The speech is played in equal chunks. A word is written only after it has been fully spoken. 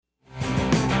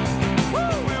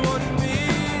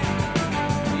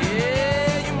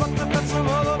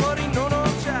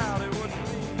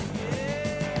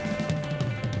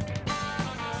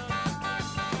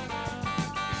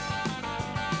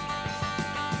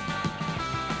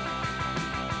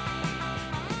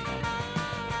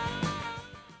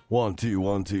1, 2,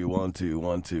 1, 2, 1, 2,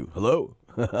 1, 2. Hello?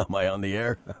 Am I on the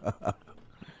air?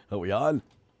 Are we on?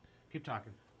 Keep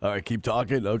talking. All right, keep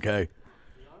talking? Okay.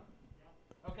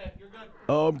 Okay, you're good.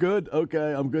 Oh, I'm good?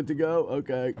 Okay, I'm good to go?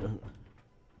 Okay.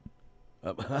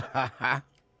 I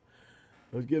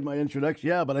was giving my introduction.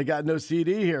 Yeah, but I got no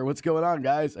CD here. What's going on,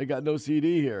 guys? I got no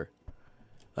CD here.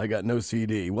 I got no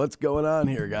CD. What's going on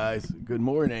here, guys? Good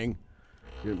morning.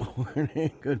 Good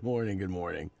morning. Good morning. Good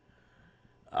morning.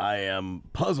 I am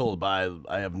puzzled by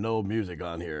I have no music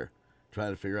on here.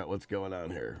 Trying to figure out what's going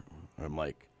on here. I'm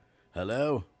like,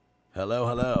 hello? Hello,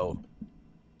 hello.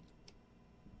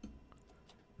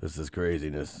 This is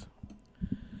craziness.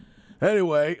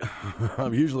 Anyway,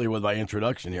 I'm usually with my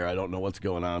introduction here. I don't know what's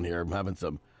going on here. I'm having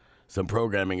some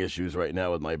programming issues right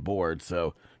now with my board.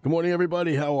 So, good morning,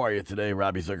 everybody. How are you today?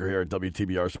 Robbie Zucker here at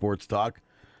WTBR Sports Talk.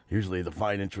 Usually the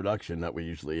fine introduction that we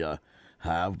usually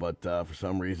have, but for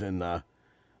some reason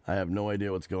I have no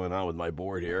idea what's going on with my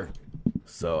board here.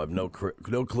 So I have no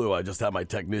clue. I just had my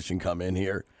technician come in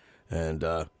here, and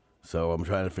so I'm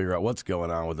trying to figure out what's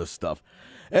going on with this stuff.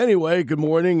 Anyway, good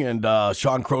morning, and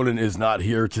Sean Cronin is not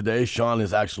here today. Sean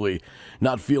is actually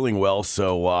not feeling well,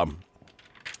 so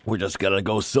we're just going to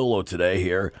go solo today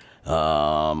here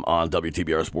on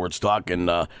WTBR Sports Talk. And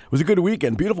it was a good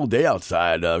weekend. Beautiful day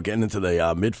outside, getting into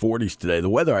the mid-40s today. The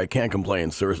weather, I can't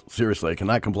complain. Seriously, I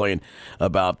cannot complain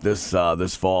about this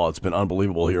fall. It's been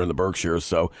unbelievable here in the Berkshires.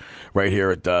 So right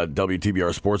here at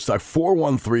WTBR Sports Talk,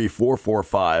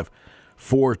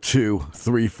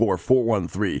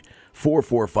 413-445-4234,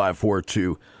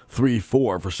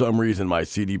 413-445-4234. For some reason, my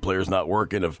CD player's not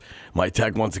working. If my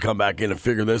tech wants to come back in and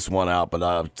figure this one out,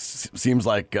 but seems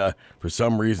like for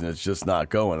some reason it's just not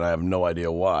going. I have no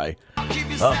idea why.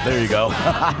 Oh, there you go. All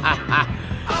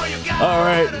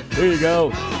right, there you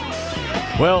go.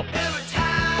 Well,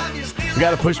 we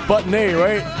got to push button A,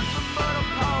 right?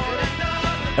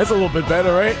 That's a little bit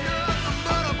better, right?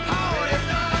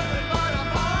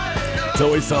 It's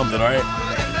always something, right?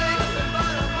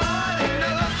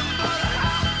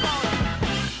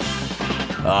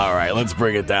 All right, let's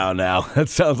bring it down now. That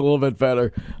sounds a little bit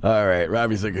better. All right,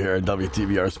 Robbie Zucker here at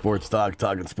WTBR Sports Talk,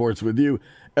 talking sports with you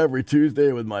every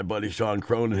Tuesday with my buddy Sean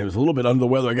Cronin. He was a little bit under the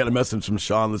weather. I got a message from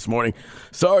Sean this morning.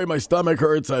 Sorry, my stomach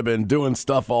hurts. I've been doing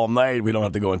stuff all night. We don't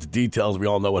have to go into details. We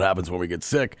all know what happens when we get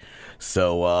sick.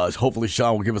 So hopefully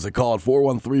Sean will give us a call at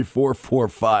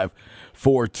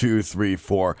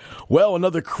 413-445-4234. Well,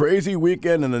 another crazy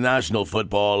weekend in the National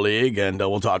Football League, and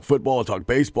we'll talk football, we'll talk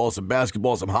baseball, some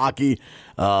basketball, some hockey,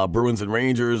 Bruins and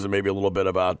Rangers, and maybe a little bit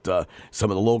about some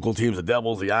of the local teams, the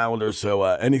Devils, the Islanders. So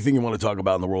anything you want to talk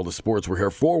about in the world of sports, we're here,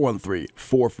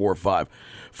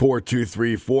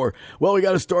 413-445-4234. Well, we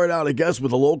got to start out, I guess,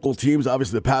 with the local teams.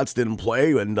 Obviously, the Pats didn't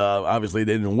play, and obviously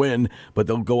they didn't win, but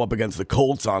they'll go up against the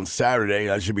Colts on Saturday.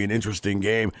 That should be an interesting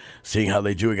game, seeing how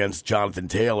they do against Jonathan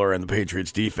Taylor and the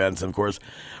Patriots defense. And, of course,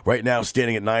 right now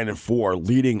standing at 9-4,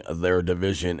 leading their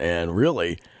division, and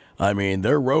really, I mean,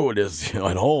 their road is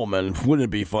at home, and wouldn't it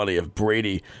be funny if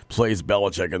Brady plays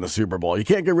Belichick in the Super Bowl? You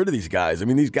can't get rid of these guys. I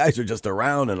mean, these guys are just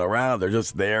around and around. They're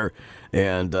just there,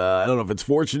 and I don't know if it's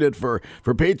fortunate for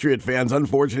Patriot fans,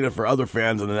 unfortunate for other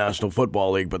fans in the National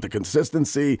Football League, but the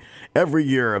consistency every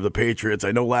year of the Patriots,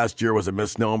 I know last year was a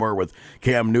misnomer with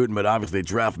Cam Newton, but obviously they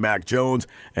draft Mac Jones,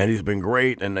 and he's been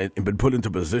great, and they've been put into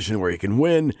a position where he can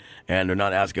win, and they're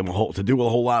not asking him to do a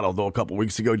whole lot, although a couple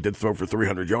weeks ago he did throw for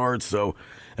 300 yards,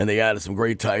 and they added some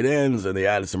great tight ends, and they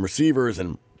added some receivers,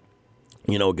 and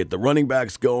get the running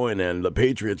backs going, and the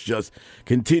Patriots just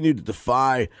continue to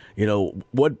defy,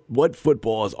 what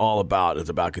football is all about. It's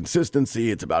about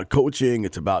consistency, it's about coaching,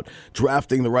 it's about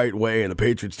drafting the right way, and the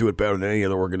Patriots do it better than any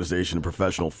other organization in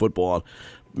professional football,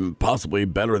 possibly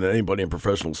better than anybody in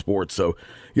professional sports. So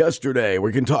yesterday,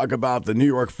 we can talk about the New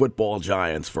York Football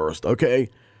Giants first, okay?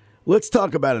 Let's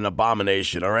talk about an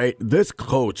abomination, all right? This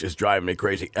coach is driving me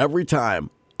crazy. Every time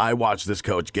I watch this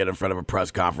coach get in front of a press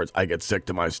conference, I get sick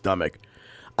to my stomach.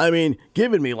 I mean,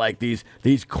 giving me like these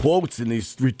quotes and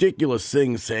these ridiculous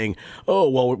things saying, "Oh,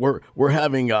 well, we're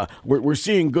having we're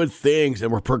seeing good things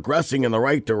and we're progressing in the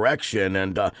right direction,"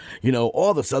 and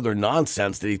all this other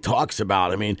nonsense that he talks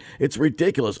about. I mean, it's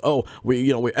ridiculous. Oh,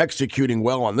 we're executing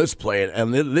well on this play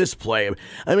and this play.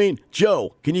 I mean,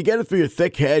 Joe, can you get it through your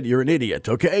thick head? You're an idiot,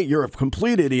 okay? You're a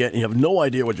complete idiot, and you have no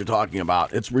idea what you're talking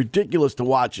about. It's ridiculous to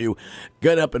watch you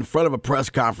get up in front of a press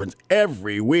conference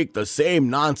every week, the same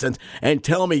nonsense, and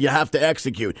tell tell me you have to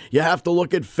execute. You have to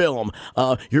look at film.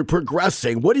 You're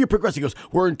progressing. What are you progressing? He goes,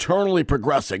 we're internally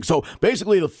progressing. So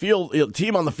basically the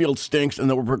team on the field stinks and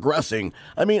then we're progressing.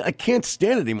 I mean, I can't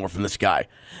stand it anymore from this guy.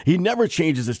 He never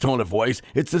changes his tone of voice.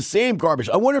 It's the same garbage.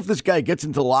 I wonder if this guy gets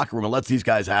into the locker room and lets these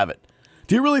guys have it.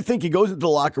 Do you really think he goes into the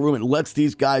locker room and lets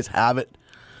these guys have it?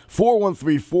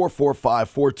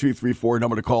 413-445-4234,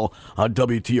 number to call on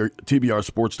WTBR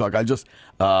Sports Talk. I just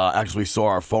actually saw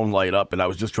our phone light up, and I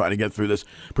was just trying to get through this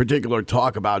particular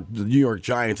talk about the New York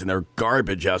Giants and their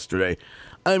garbage yesterday.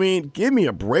 I mean, give me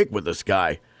a break with this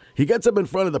guy. He gets up in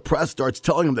front of the press, starts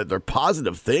telling them that they're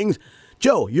positive things.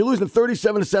 Joe, you're losing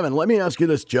 37-7. Let me ask you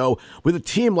this, Joe. With a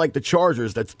team like the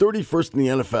Chargers that's 31st in the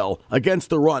NFL against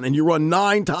the run, and you run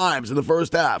 9 times in the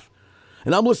first half,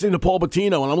 and I'm listening to Paul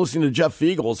Patino and I'm listening to Jeff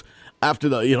Fiegels after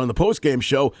the in the postgame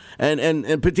show,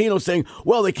 and Patino saying,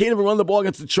 well, they can't even run the ball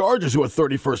against the Chargers, who are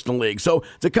 31st in the league. So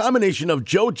it's a combination of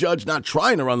Joe Judge not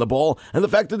trying to run the ball and the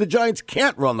fact that the Giants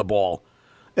can't run the ball.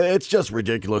 It's just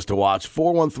ridiculous to watch.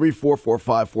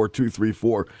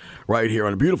 413-445-4234 right here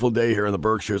on a beautiful day here in the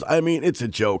Berkshires. I mean, it's a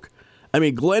joke. I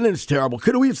mean, Glennon's terrible.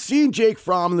 Could we have seen Jake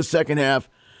Fromm in the second half?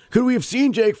 Could we have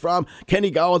seen Jake Fromm,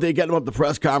 Kenny Golladay getting him up at the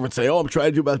press conference, say, I'm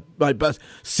trying to do my best.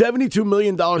 $72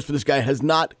 million for this guy, has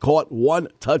not caught one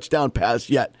touchdown pass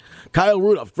yet. Kyle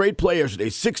Rudolph, great play yesterday,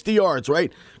 60 yards,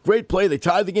 right? Great play. They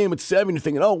tied the game at 7. You're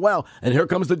thinking, oh, wow. And here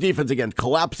comes the defense again,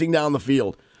 collapsing down the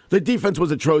field. The defense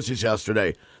was atrocious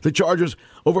yesterday. The Chargers,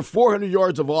 over 400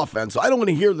 yards of offense. So I don't want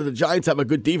to hear that the Giants have a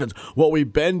good defense. Well, we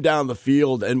bend down the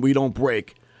field and we don't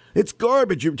break. It's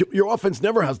garbage. Your offense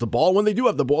never has the ball. When they do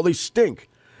have the ball, they stink.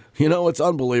 It's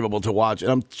unbelievable to watch,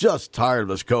 and I'm just tired of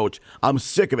this coach. I'm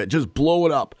sick of it. Just blow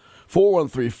it up.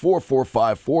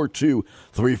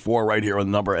 413-445-4234 right here on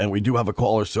the number, and we do have a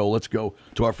caller, so let's go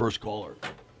to our first caller.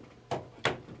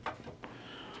 Good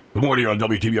morning, you're on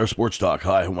WTBR Sports Talk.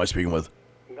 Hi, who am I speaking with?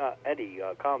 Eddie,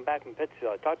 calling back from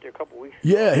Pittsfield. I talked to you a couple weeks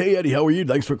ago. Yeah, hey, Eddie, how are you?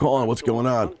 Thanks for calling. What's going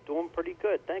on? I'm doing pretty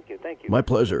good. Thank you. My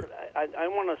pleasure. I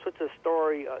want to switch the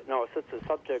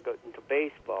subject into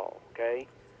baseball, okay?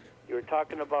 You were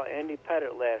talking about Andy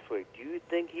Pettitte last week. Do you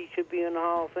think he should be in the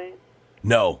Hall of Fame?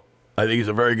 No. I think he's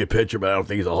a very good pitcher, but I don't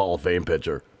think he's a Hall of Fame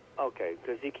pitcher. Okay,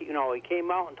 because he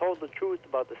came out and told the truth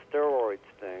about the steroids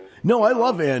thing. No, I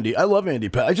love Andy. I love Andy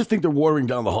Pettitte. I just think they're watering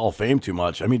down the Hall of Fame too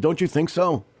much. I mean, don't you think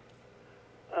so?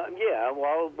 Yeah,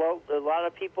 well, a lot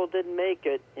of people didn't make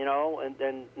it, and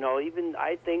then, even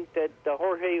I think that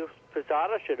Jorge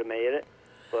Posada should have made it.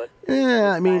 But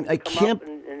yeah, I mean, I can't.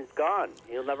 And it's gone.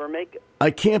 He'll never make it.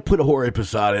 I can't put a Jorge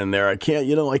Posada in there. I can't.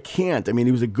 I can't. I mean,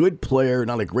 he was a good player,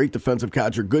 not a great defensive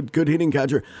catcher, good hitting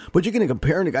catcher. But you're going to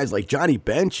compare him to guys like Johnny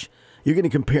Bench. You're going to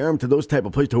compare him to those type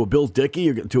of players, to a Bill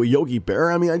Dickey, to a Yogi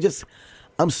Berra. I mean,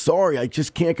 I'm sorry, I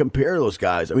just can't compare those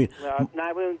guys. I mean,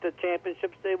 not with the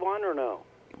championships they won, or no?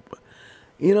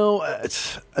 I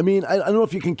don't know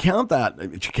if you can count that,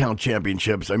 count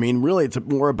championships. I mean, really, it's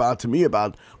more about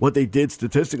what they did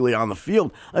statistically on the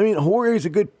field. I mean, Jorge was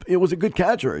a good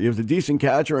catcher. He was a decent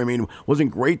catcher. I mean,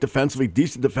 wasn't great defensively,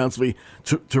 decent defensively,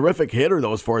 terrific hitter,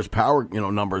 though, as far as power,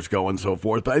 numbers go and so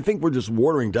forth. But I think we're just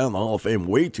watering down the Hall of Fame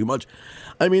way too much.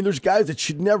 I mean, there's guys that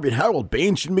should never be. Harold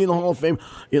Bain shouldn't be in the Hall of Fame.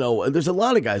 There's a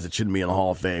lot of guys that shouldn't be in the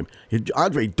Hall of Fame.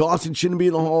 Andre Dawson shouldn't be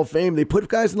in the Hall of Fame. They put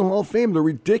guys in the Hall of Fame. They're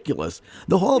ridiculous.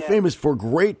 The Hall of Fame is for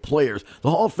great players.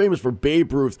 The Hall of Fame is for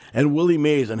Babe Ruth and Willie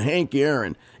Mays and Hank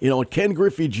Aaron, and Ken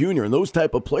Griffey Jr. and those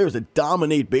type of players that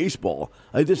dominate baseball.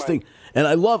 I just think, and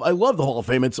I love the Hall of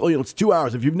Fame. It's it's 2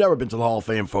 hours. If you've never been to the Hall of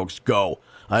Fame, folks, go.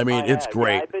 I mean, it's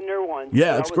great. Yeah, I've been there once.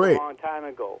 Yeah, it's great. A long time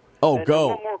ago. Oh, and go.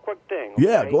 One more quick thing. Okay?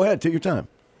 Yeah, go ahead. Take your time.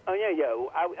 Oh, yeah.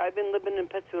 I've been living in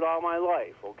Pittsfield all my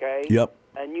life, okay? Yep.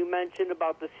 And you mentioned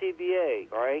about the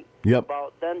CBA, right? Yep.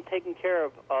 About them taking care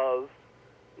of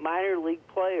minor league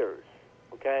players,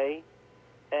 okay?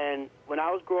 And when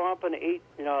I was growing up in the 80s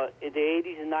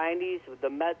and 90s with the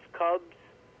Mets, Cubs,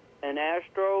 and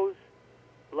Astros,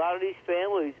 a lot of these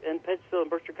families in Pittsfield and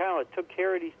Berkshire County took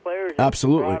care of these players.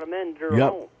 Absolutely. And brought them into their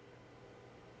home.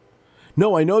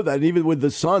 No, I know that. And even with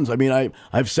the Suns, I mean,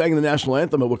 I've sang the national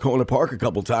anthem at Wacona Park a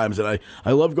couple times, and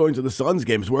I love going to the Suns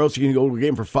games. Where else you can go to a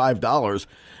game for $5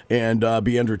 and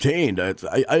be entertained?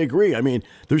 I agree. I mean,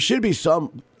 there should be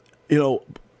some,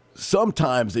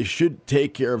 sometimes they should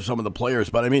take care of some of the players.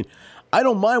 But, I mean, I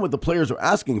don't mind what the players are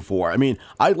asking for. I mean,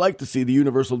 I'd like to see the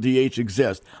universal DH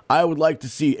exist. I would like to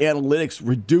see analytics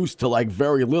reduced to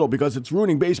very little because it's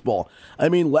ruining baseball. I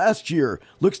mean, last year,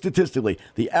 look statistically,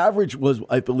 the average was,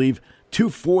 I believe,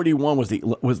 241 was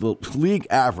the league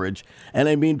average, and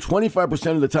I mean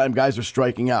 25% of the time guys are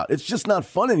striking out. It's just not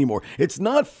fun anymore. It's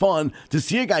not fun to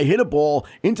see a guy hit a ball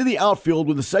into the outfield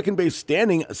with the second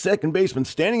baseman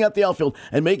standing at the outfield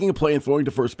and making a play and throwing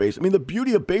to first base. I mean, the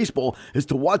beauty of baseball is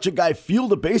to watch a guy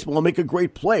field a baseball and make a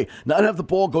great play, not have the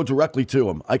ball go directly to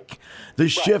him. The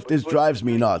shift drives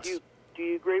me nuts. Do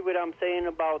you agree with what I'm saying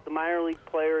about the minor league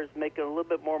players making a little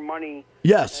bit more money?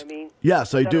 Yes. I mean,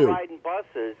 yes, I do. Riding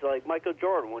buses like Michael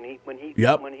Jordan when he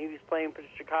Yep. when he was playing for the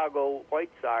Chicago White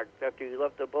Sox after he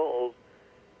left the Bulls.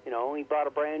 He bought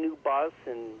a brand new bus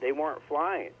and they weren't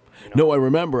flying. No, I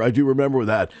remember. I do remember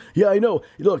that. Yeah, I know.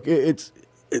 Look,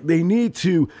 they need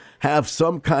to have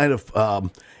some kind of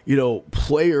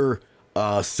player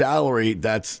salary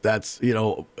that's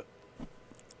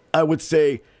I would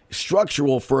say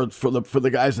structural for the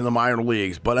guys in the minor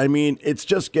leagues. But I mean, it's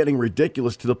just getting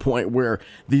ridiculous to the point where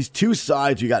these two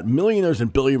sides, you got millionaires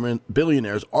and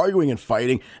billionaires arguing and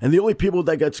fighting, and the only people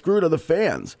that get screwed are the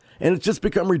fans. And it's just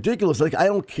become ridiculous. Like, I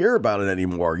don't care about it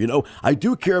anymore. I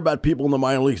do care about people in the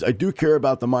minor leagues. I do care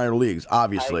about the minor leagues,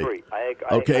 obviously. I agree.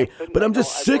 Okay, but I'm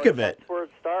just sick of it. That's where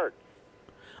it starts.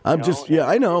 I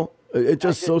know. It's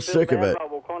just so sick of it.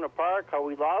 About Wacona Park, how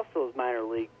we lost those minor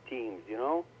league teams,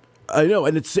 I know,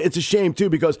 and it's a shame too,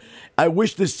 because I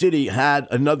wish the city had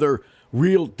another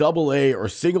real AA or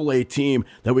single A team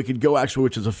that we could go actually,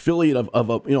 which is affiliate of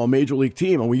a major league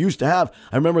team. And we used to have.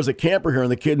 I remember as a camper here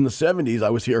and the kid in the 70s, I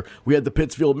was here. We had the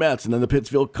Pittsfield Mets and then the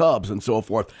Pittsfield Cubs and so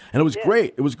forth, and it was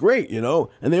great. It was great, and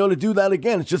they ought to do that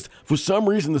again. It's just for some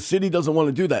reason the city doesn't want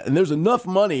to do that, and there's enough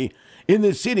money in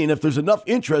this city, and if there's enough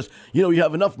interest, you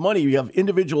have enough money, you have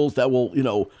individuals that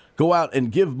will go out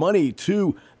and give money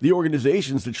to the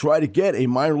organizations to try to get a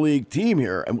minor league team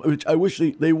here, which I wish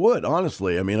they would,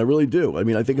 honestly. I mean, I really do. I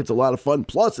mean, I think it's a lot of fun.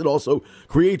 Plus, it also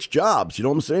creates jobs. You know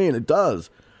what I'm saying? It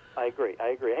does. I agree.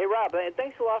 Hey, Rob,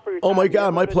 thanks a lot for your time. Oh, my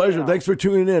God, my pleasure. Thanks for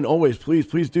tuning in. Always,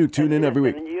 please do tune in every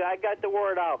week. I got the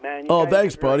word out, man.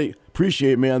 Thanks, buddy.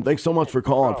 Appreciate it, man. Thanks so much for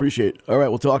calling. Appreciate it. All right,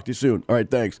 we'll talk to you soon. All right,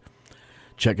 thanks.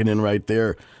 Checking in right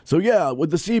there. So, yeah,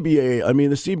 with the CBA, I mean,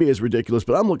 the CBA is ridiculous,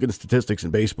 but I'm looking at statistics in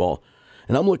baseball,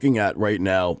 and I'm looking at right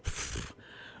now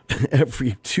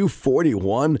every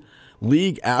 241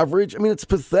 league average. I mean, it's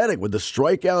pathetic with the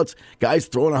strikeouts, guys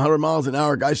throwing 100 miles an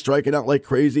hour, guys striking out like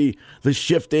crazy, the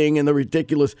shifting and the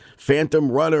ridiculous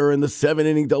phantom runner and the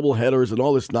 7-inning doubleheaders and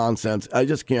all this nonsense. I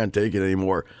just can't take it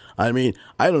anymore. I mean,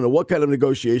 I don't know what kind of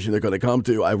negotiation they're going to come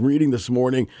to. I'm reading this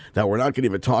morning that we're not going to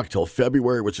even talk till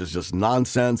February, which is just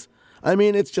nonsense. I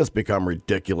mean, it's just become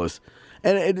ridiculous.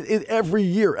 And every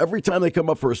year, every time they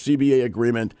come up for a CBA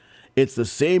agreement, it's the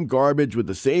same garbage with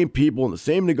the same people and the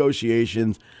same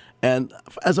negotiations. And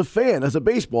as a fan, as a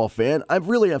baseball fan, I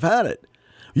really have had it.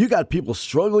 You got people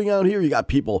struggling out here. You got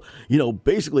people,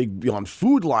 basically on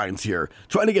food lines here,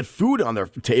 trying to get food on their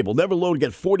table, never alone to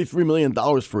get $43 million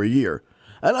for a year.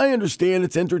 And I understand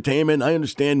it's entertainment. I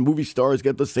understand movie stars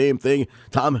get the same thing.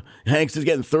 Tom Hanks is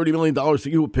getting $30 million to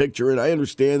do a picture, and I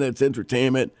understand that it's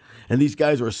entertainment. And these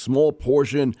guys are a small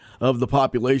portion of the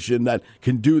population that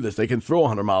can do this. They can throw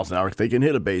 100 miles an hour. They can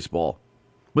hit a baseball.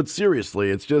 But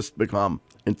seriously, it's just become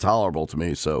intolerable to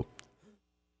me. So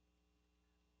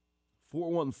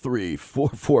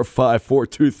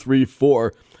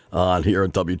 413-445-4234 on here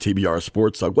on WTBR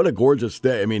Sports Talk. What a gorgeous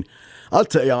day. I mean, I'll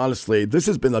tell you honestly, this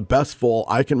has been the best fall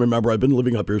I can remember. I've been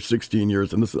living up here 16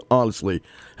 years, and this honestly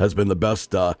has been the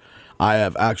best I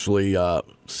have actually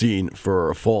seen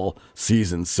for a fall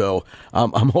season. So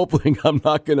I'm hoping I'm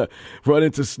not going to run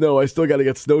into snow. I still got to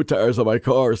get snow tires on my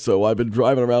car, so I've been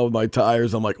driving around with my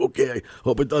tires. I'm like, okay, I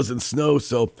hope it doesn't snow.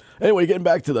 So anyway, getting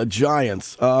back to the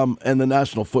Giants and the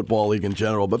National Football League in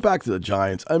general, but back to the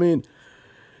Giants. I mean,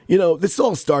 this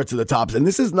all starts at the top, and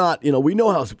this is not, we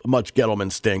know how much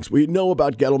Gettleman stinks. We know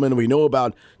about Gettleman. We know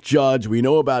about Judge. We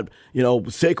know about,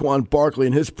 Saquon Barkley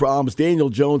and his problems, Daniel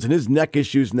Jones and his neck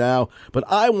issues now. But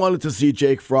I wanted to see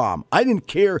Jake Fromm. I didn't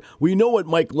care. We know what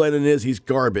Mike Lennon is. He's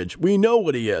garbage. We know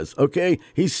what he is, okay?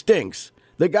 He stinks.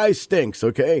 The guy stinks,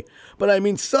 okay? But, I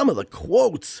mean, some of the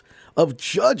quotes of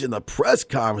Judge in the press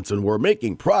conference, and we're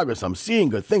making progress. I'm seeing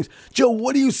good things. Joe,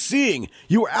 what are you seeing?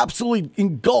 You were absolutely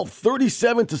engulfed,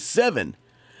 37-7.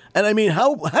 And I mean,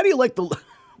 how do you like the?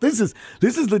 This is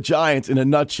the Giants in a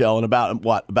nutshell. In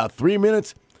about 3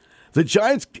 minutes, the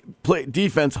Giants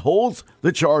defense holds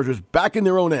the Chargers back in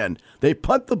their own end. They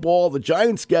punt the ball. The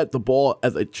Giants get the ball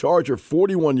at the Charger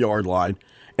 41-yard line,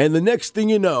 and the next thing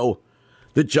you know,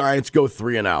 the Giants go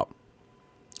 3 and out.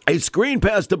 A screen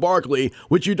pass to Barkley,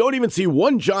 which you don't even see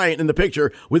one Giant in the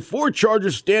picture, with 4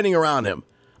 Chargers standing around him.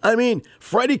 I mean,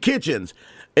 Freddie Kitchens,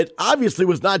 It obviously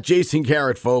was not Jason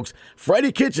Garrett, folks.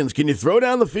 Freddie Kitchens, can you throw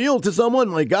down the field to someone?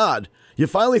 My God. You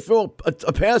finally throw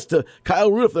a pass to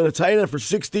Kyle Rudolph and a tight end for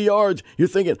 60 yards. You're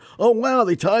thinking, oh, wow,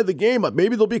 they tied the game up.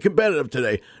 Maybe they'll be competitive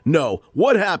today. No.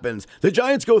 What happens? The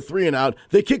Giants go 3 and out.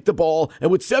 They kick the ball,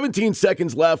 and with 17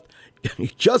 seconds left,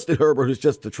 Justin Herbert, who's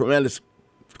just a tremendous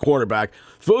quarterback,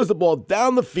 throws the ball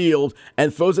down the field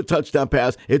and throws a touchdown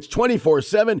pass. It's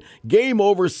 24-7. Game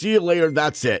over. See you later.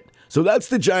 That's it. So that's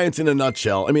the Giants in a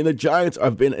nutshell. I mean, the Giants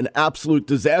have been an absolute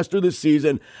disaster this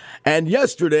season. And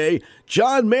yesterday,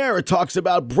 John Mara talks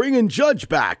about bringing Judge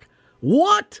back.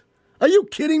 What? Are you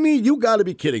kidding me? You got to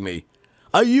be kidding me.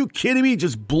 Are you kidding me?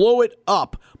 Just blow it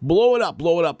up. Blow it up.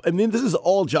 Blow it up. I mean, this is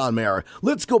all John Mara.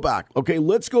 Let's go back. Okay,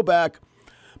 let's go back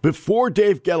before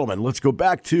Dave Gettleman. Let's go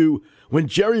back to when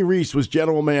Jerry Reese was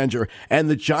general manager and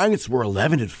the Giants were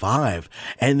 11-5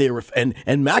 and they were and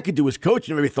McAdoo was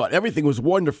coaching, and everybody thought everything was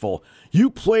wonderful. You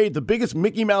played the biggest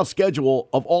Mickey Mouse schedule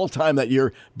of all time that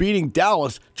year, beating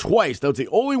Dallas twice. That was the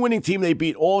only winning team they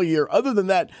beat all year. Other than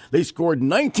that, they scored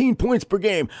 19 points per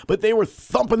game, but they were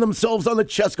thumping themselves on the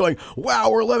chest going, wow,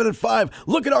 we're 11-5.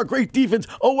 Look at our great defense.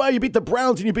 Oh, wow, you beat the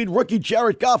Browns and you beat rookie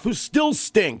Jared Goff, who still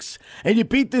stinks. And you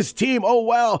beat this team. Oh,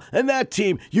 wow. And that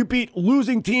team. You beat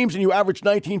losing teams and you averaged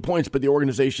 19 points, but the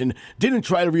organization didn't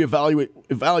try to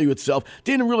reevaluate itself,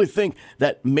 didn't really think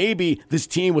that maybe this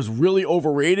team was really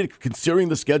overrated considering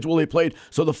the schedule they played.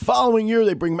 So the following year,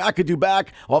 they bring McAdoo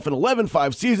back off an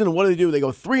 11-5 season, and what do? They go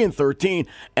 3-13,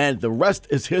 and the rest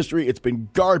is history. It's been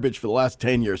garbage for the last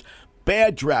 10 years.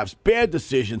 Bad drafts, bad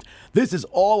decisions. This is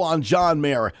all on John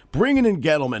Mara. Bringing in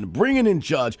Gettleman, bringing in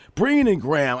Judge, bringing in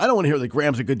Graham. I don't want to hear that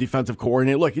Graham's a good defensive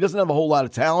coordinator. Look, he doesn't have a whole lot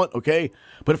of talent, okay?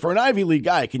 But for an Ivy League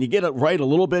guy, can you get it right a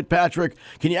little bit, Patrick?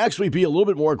 Can you actually be a little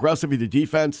bit more aggressive with the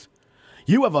defense?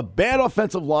 You have a bad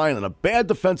offensive line and a bad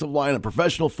defensive line in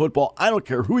professional football. I don't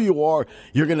care who you are,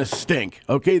 you're going to stink.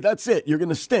 Okay, that's it. You're going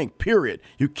to stink, period.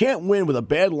 You can't win with a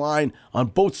bad line on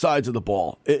both sides of the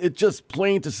ball. It's just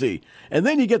plain to see. And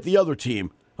then you get the other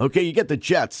team. Okay, you get the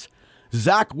Jets.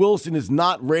 Zach Wilson is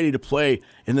not ready to play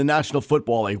in the National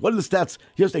Football League. What are the stats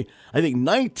yesterday? I think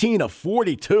 19 of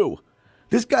 42.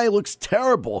 This guy looks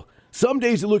terrible. Some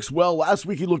days he looks well. Last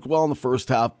week he looked well in the first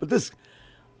half. But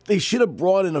they should have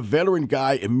brought in a veteran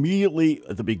guy immediately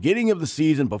at the beginning of the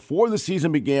season, before the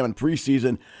season began in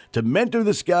preseason, to mentor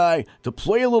this guy, to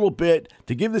play a little bit,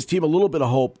 to give this team a little bit of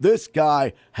hope. This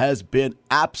guy has been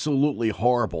absolutely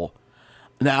horrible.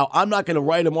 Now, I'm not going to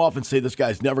write him off and say this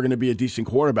guy's never going to be a decent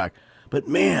quarterback. But,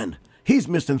 man, he's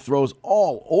missing throws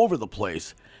all over the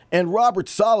place. And Robert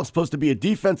Saleh is supposed to be a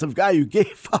defensive guy who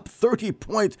gave up 30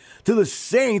 points to the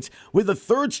Saints with the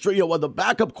third string, with the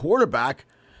backup quarterback.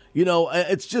 You know,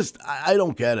 it's just, I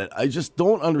don't get it. I just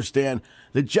don't understand.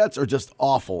 The Jets are just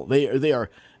awful. They are.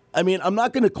 I mean, I'm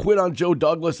not going to quit on Joe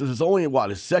Douglas. This is only,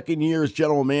 his second year as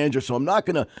general manager, so I'm not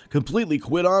going to completely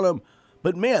quit on him.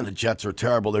 But, man, the Jets are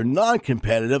terrible. They're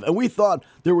non-competitive, and we thought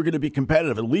they were going to be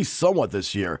competitive at least somewhat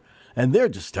this year. And they're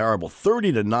just terrible.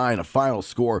 30-9, a final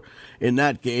score in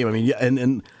that game. I mean, and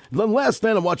then last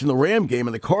night I'm watching the Ram game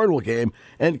and the Cardinal game,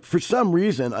 and for some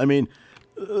reason, I mean,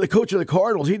 the coach of the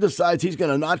Cardinals, he decides he's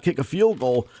going to not kick a field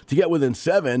goal to get within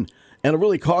 7, and it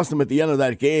really cost him at the end of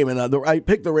that game. And I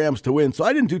picked the Rams to win, so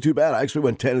I didn't do too bad. I actually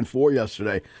went 10-4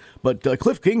 yesterday. But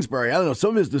Cliff Kingsbury, I don't know,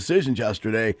 some of his decisions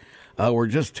yesterday were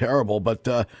just terrible. But,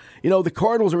 the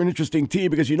Cardinals are an interesting team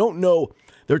because you don't know.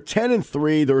 They're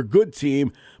 10-3. They're a good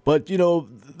team, but,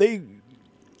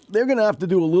 they're going to have to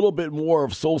do a little bit more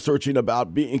of soul-searching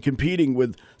about competing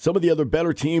with some of the other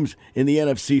better teams in the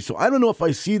NFC. So I don't know if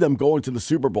I see them going to the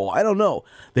Super Bowl. I don't know.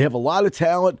 They have a lot of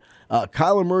talent.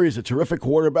 Kyler Murray is a terrific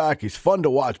quarterback. He's fun to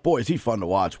watch. Boy, is he fun to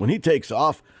watch. When he takes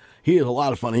off, he is a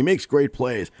lot of fun. He makes great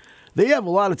plays. They have a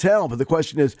lot of talent, but the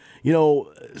question is,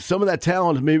 some of that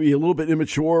talent is maybe a little bit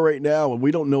immature right now, and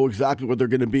we don't know exactly what they're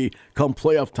going to be come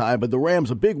playoff time. But the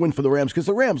Rams, a big win for the Rams, because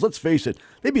the Rams, let's face it,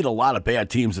 they beat a lot of bad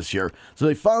teams this year. So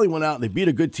they finally went out and they beat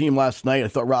a good team last night. I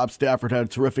thought Rob Stafford had a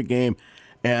terrific game.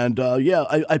 And,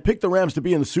 I picked the Rams to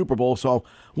be in the Super Bowl, so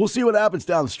we'll see what happens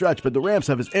down the stretch. But the Rams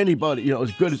have as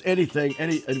good as anything,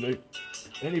 anybody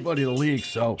in the league,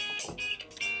 so...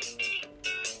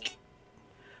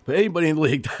 But anybody in the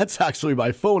league, that's actually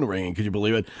my phone ringing. Could you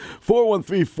believe it?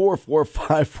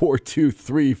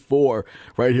 413-445-4234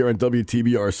 right here on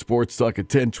WTBR Sports Talk at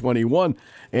 1021.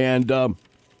 And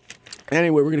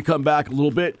anyway, we're going to come back a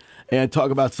little bit and talk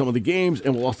about some of the games.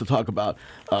 And we'll also talk about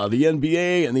the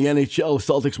NBA and the NHL.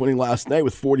 The Celtics winning last night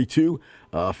with 42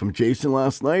 from Jason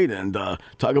last night. And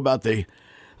talk about the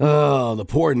Oh, the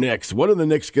poor Knicks. What are the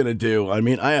Knicks going to do? I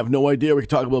mean, I have no idea. We can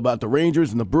talk about the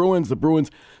Rangers and the Bruins. The Bruins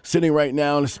sitting right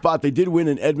now in a spot. They did win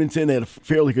in Edmonton. They had a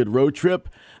fairly good road trip.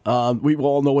 We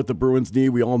all know what the Bruins need.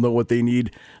 We all know what they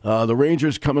need. The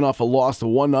Rangers coming off a loss of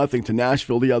 1-0 to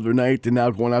Nashville the other night. They're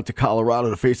now going out to Colorado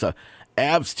to face a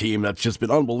Avs team that's just been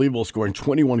unbelievable, scoring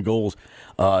 21 goals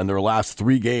in their last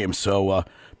 3 games. So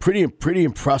pretty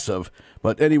impressive.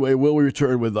 But anyway, we'll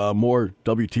return with more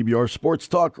WTBR Sports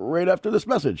Talk right after this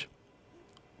message.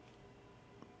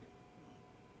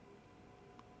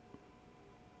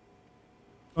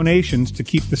 Donations to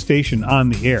keep the station on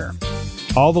the air.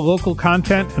 All the local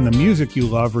content and the music you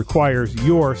love requires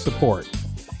your support.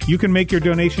 You can make your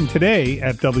donation today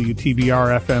at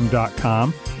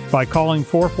WTBRFM.com by calling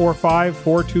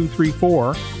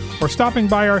 445-4234 or stopping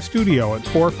by our studio at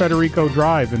 4 Federico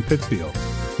Drive in Pittsfield.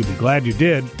 You'll be glad you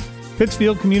did.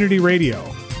 Pittsfield Community Radio,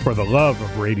 for the love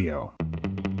of radio.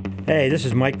 Hey, this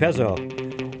is Mike Pezzo.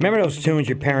 Remember those tunes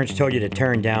your parents told you to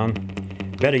turn down?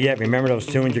 Better yet, remember those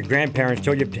tunes your grandparents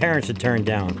told your parents to turn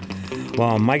down? Well,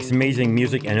 on Mike's Amazing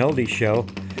Music and Oldies show,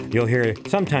 you'll hear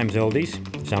sometimes oldies,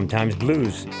 sometimes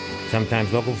blues,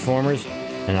 sometimes local performers,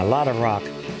 and a lot of rock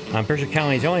on Berkshire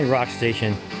County's only rock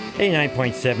station,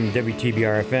 89.7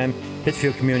 WTBR-FM,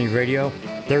 Pittsfield Community Radio,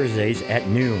 Thursdays at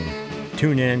noon.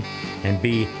 Tune in and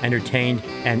be entertained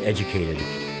and educated.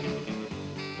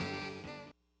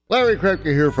 Larry Krepke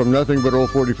here from Nothing But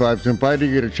Old 45s, inviting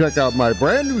you to check out my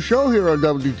brand new show here on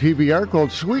WTBR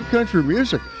called Sweet Country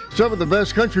Music. Some of the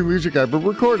best country music ever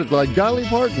recorded, like Dolly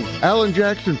Parton, Alan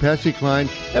Jackson, Patsy Cline,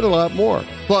 and a lot more.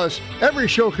 Plus, every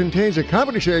show contains a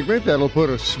comedy segment that'll put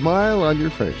a smile on your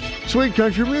face. Sweet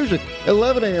Country Music,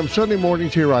 11 a.m. Sunday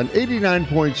mornings here on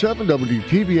 89.7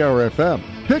 WTBR-FM,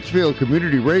 Pittsfield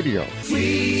Community Radio.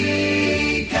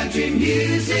 Sweet Country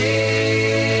Music.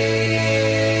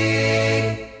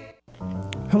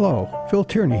 Hello, Phil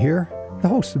Tierney here, the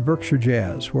host of Berkshire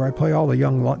Jazz, where I play all the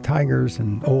young tigers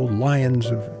and old lions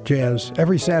of jazz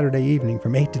every Saturday evening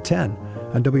from 8 to 10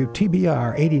 on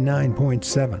WTBR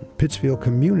 89.7, Pittsfield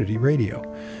Community Radio.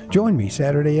 Join me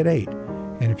Saturday at 8.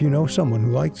 And if you know someone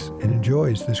who likes and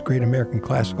enjoys this great American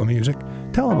classical music,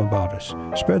 tell them about us.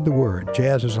 Spread the word.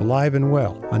 Jazz is alive and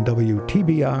well on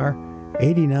WTBR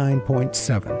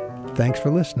 89.7. Thanks for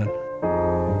listening.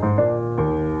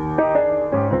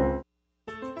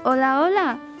 Hola,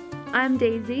 hola. I'm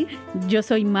Daisy. Yo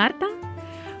soy Marta.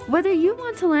 Whether you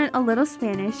want to learn a little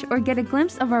Spanish or get a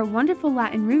glimpse of our wonderful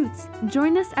Latin roots,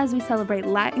 join us as we celebrate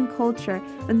Latin culture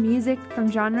with music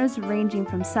from genres ranging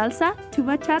from salsa to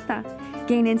bachata.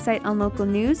 Gain insight on local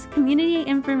news, community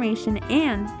information,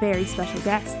 and very special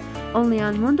guests. Only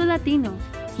on Mundo Latino,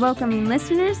 welcoming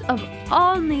listeners of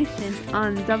all nations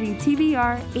on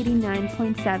WTBR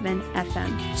 89.7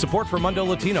 FM. Support for Mundo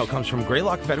Latino comes from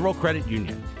Greylock Federal Credit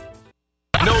Union.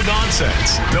 No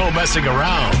nonsense, no messing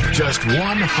around, just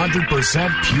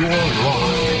 100% pure rock.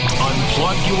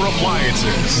 Unplug your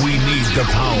appliances. We need the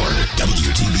power.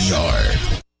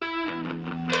 WTBR.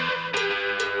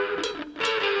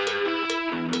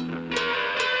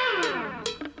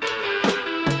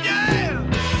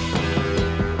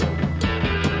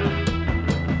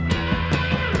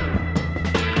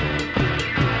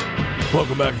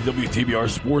 Welcome back to WTBR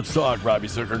Sports Talk. Robbie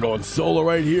Zucker going solo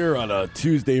right here on a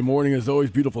Tuesday morning. As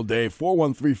always, beautiful day.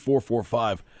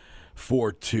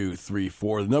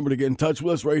 413-445-4234. The number to get in touch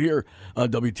with us right here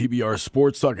on WTBR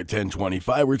Sports Talk at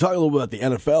 1025. We were talking a little bit about the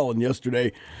NFL, and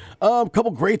yesterday, a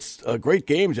couple great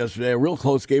games yesterday. A real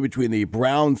close game between the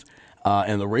Browns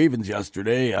and the Ravens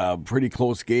yesterday. Pretty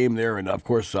close game there, and of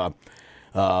course,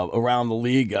 around the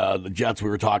league, the Jets we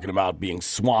were talking about being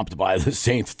swamped by the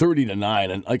Saints 30-9.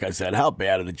 And like I said, how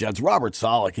bad are the Jets? Robert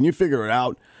Saleh, can you figure it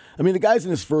out? I mean, the guy's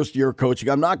in his first year coaching.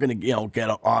 I'm not going to get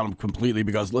on him completely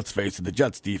because, let's face it, the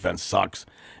Jets' defense sucks,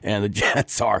 and the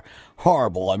Jets are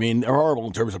horrible. I mean, they're horrible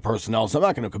in terms of personnel, so I'm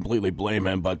not going to completely blame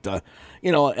him. But, I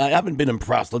haven't been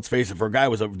impressed. Let's face it, for a guy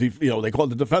who was they call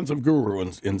it the defensive guru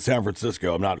in San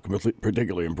Francisco. I'm not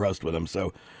particularly impressed with him,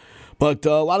 so... But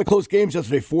a lot of close games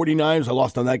yesterday. 49ers, I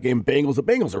lost on that game. Bengals, the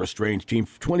Bengals are a strange team,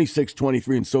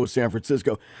 26-23, and so is San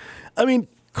Francisco. I mean,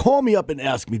 call me up and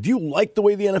ask me, do you like the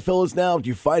way the NFL is now? Do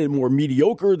you find it more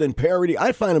mediocre than parity?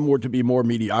 I find it to be more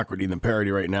mediocrity than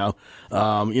parity right now.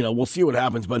 We'll see what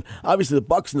happens. But obviously the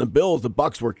Bucs and the Bills, the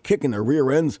Bucs were kicking their rear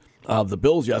ends of the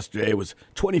Bills yesterday. It was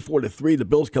 24-3. The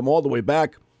Bills come all the way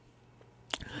back,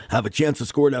 have a chance to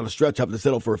score down the stretch, have to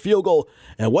settle for a field goal.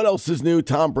 And what else is new?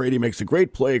 Tom Brady makes a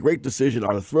great play, a great decision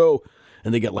on a throw,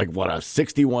 and they get a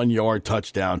 61-yard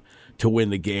touchdown to win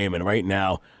the game. And right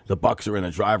now, the Bucs are in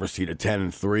the driver's seat at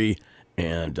 10-3,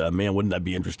 And, man, wouldn't that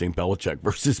be interesting? Belichick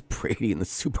versus Brady in the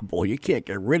Super Bowl. You can't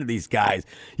get rid of these guys.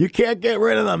 You can't get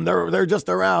rid of them. They're just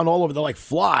around all over. They're like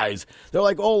flies. They're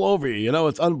like all over you. You know,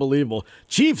 it's unbelievable.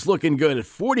 Chiefs looking good at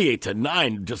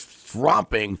 48-9, just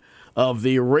thromping of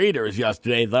the Raiders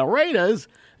yesterday. The Raiders.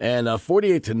 And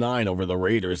 48-9 over the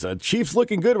Raiders. Chiefs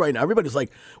looking good right now. Everybody's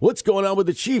like, what's going on with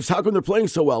the Chiefs? How come they're playing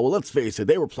so well? Well, let's face it.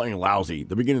 They were playing lousy at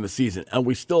the beginning of the season. And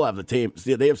we still have the team.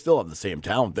 They still have the same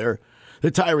talent there.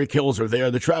 The Tyreek Hills are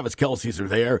there. The Travis Kelce's are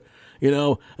there. You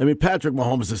know, I mean, Patrick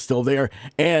Mahomes is still there.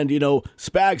 And, you know,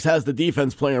 Spags has the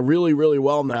defense playing really, really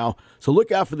well now. So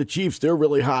look out for the Chiefs. They're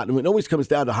really hot. And it always comes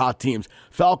down to hot teams.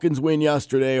 Falcons win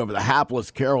yesterday over the hapless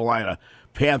Carolina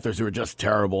Panthers, who are just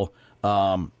terrible.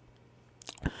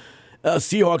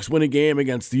 Seahawks win a game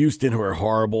against Houston, who are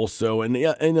horrible. So, I mean,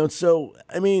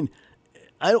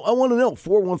 I want to know,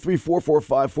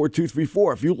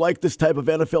 413-445-4234, if you like this type of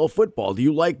NFL football. Do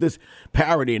you like this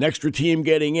parity, an extra team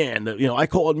getting in? You know, I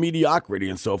call it mediocrity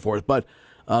and so forth. But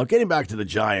getting back to the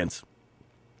Giants,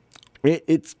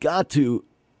 it's got to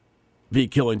be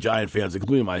killing Giant fans,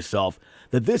 including myself,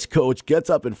 that this coach gets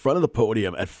up in front of the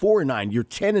podium at 4-9. You're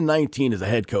 10-19 as a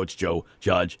head coach, Joe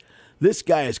Judge. This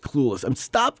guy is clueless.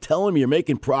 Stop telling me you're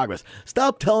making progress.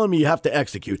 Stop telling me you have to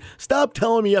execute. Stop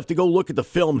telling me you have to go look at the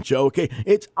film, Joe, okay?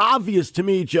 It's obvious to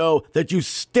me, Joe, that you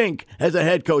stink as a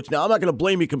head coach. Now, I'm not going to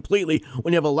blame you completely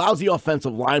when you have a lousy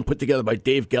offensive line put together by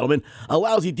Dave Gettleman, a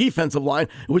lousy defensive line,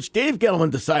 in which Dave Gettleman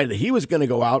decided that he was going to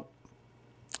go out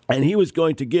and he was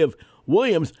going to give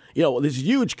Williams, you know, this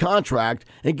huge contract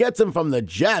and gets him from the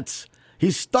Jets. He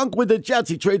stunk with the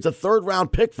Jets. He trades a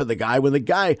third-round pick for the guy when the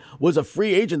guy was a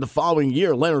free agent the following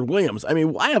year, Leonard Williams. I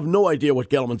mean, I have no idea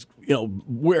what Gettleman's, you know,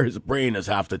 where his brain is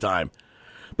half the time.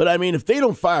 But, I mean, if they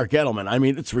don't fire Gettleman, I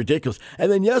mean, it's ridiculous.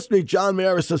 And then yesterday, John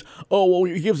Mara says, oh, well,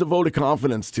 he gives a vote of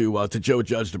confidence to Joe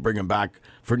Judge to bring him back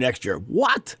for next year.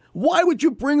 What? Why would you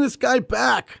bring this guy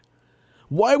back?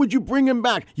 Why would you bring him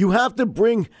back? You have to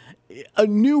bring a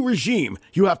new regime.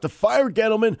 You have to fire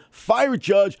Gettleman, fire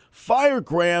Judge, fire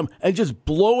Graham, and just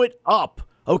blow it up.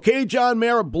 Okay, John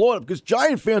Mara, blow it up, because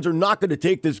Giant fans are not going to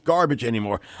take this garbage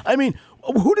anymore. I mean,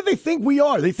 who do they think we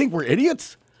are? They think we're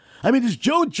idiots? I mean, does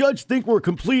Joe Judge think we're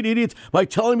complete idiots by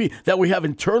telling me that we have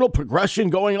internal progression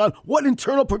going on? What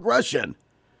internal progression?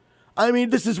 I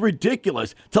mean, this is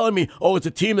ridiculous. Telling me, oh, it's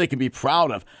a team they can be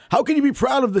proud of. How can you be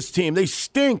proud of this team? They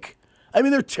stink. I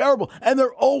mean, they're terrible, and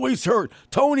they're always hurt.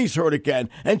 Tony's hurt again,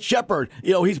 and Shepard,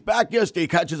 you know, he's back yesterday,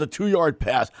 catches a 2-yard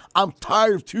pass. I'm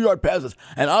tired of 2-yard passes,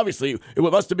 and obviously, it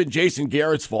must have been Jason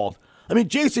Garrett's fault. I mean,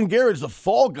 Jason Garrett is the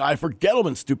fall guy for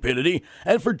Gettleman's stupidity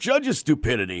and for Judge's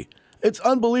stupidity. It's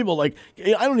unbelievable. Like,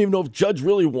 I don't even know if Judge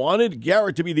really wanted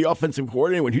Garrett to be the offensive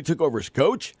coordinator when he took over as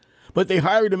coach, but they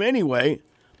hired him anyway.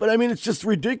 But, I mean, it's just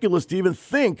ridiculous to even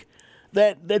think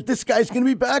that this guy's going to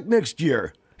be back next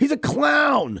year. He's a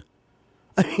clown.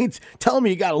 I mean, tell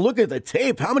me you got to look at the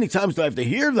tape. How many times do I have to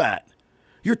hear that?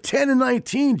 You're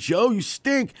 10-19, Joe. You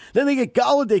stink. Then they get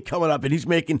Galladay coming up, and he's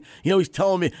making, you know, he's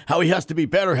telling me how he has to be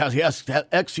better, how he has to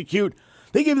execute.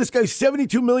 They gave this guy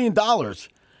 $72 million.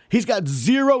 He's got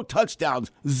 0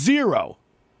 touchdowns. Zero.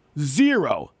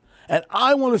 And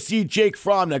I want to see Jake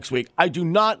Fromm next week. I do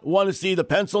not want to see the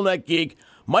pencil neck geek,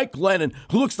 Mike Lennon,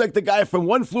 who looks like the guy from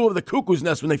One Flew Over the Cuckoo's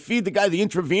Nest when they feed the guy the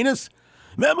intravenous.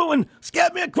 Remember when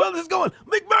Scatman Quills is going,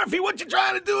 McMurphy, what you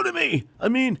trying to do to me? I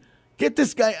mean, get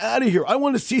this guy out of here. I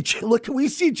want to see, look, can we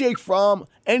see Jake Fromm,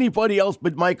 anybody else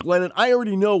but Mike Lennon? I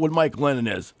already know what Mike Lennon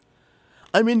is.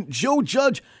 I mean, Joe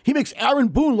Judge, he makes Aaron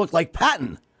Boone look like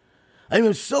Patton. I mean,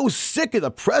 I'm so sick of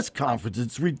the press conference.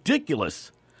 It's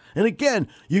ridiculous. And again,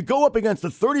 you go up against the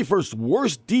 31st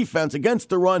worst defense against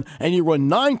the run, and you run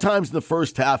 9 times in the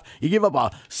first half. You give up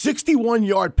a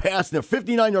 61-yard pass and a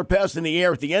 59-yard pass in the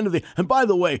air at the end of the. And by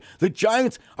the way, the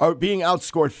Giants are being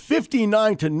outscored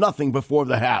 59-0 before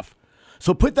the half.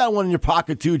 So put that one in your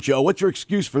pocket too, Joe. What's your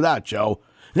excuse for that, Joe?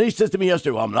 And then he says to me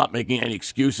yesterday, well, I'm not making any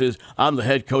excuses. I'm the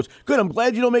head coach. Good, I'm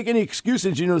glad you don't make any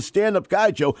excuses. You're the stand-up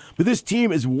guy, Joe. But this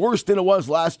team is worse than it was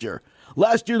last year.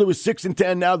 Last year, there was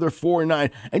 6-10. Now they're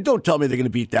 4-9. And don't tell me they're going to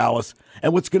beat Dallas.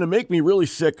 And what's going to make me really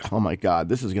sick, oh, my God,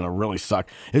 this is going to really suck,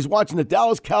 is watching the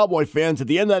Dallas Cowboy fans at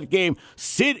the end of that game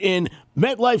sit in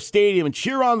MetLife Stadium and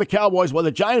cheer on the Cowboys while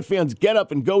the Giant fans get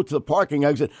up and go to the parking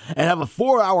exit and have a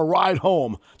 4-hour ride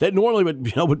home that normally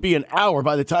would be an hour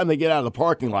by the time they get out of the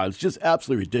parking lot. It's just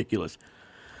absolutely ridiculous.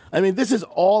 I mean, this is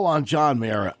all on John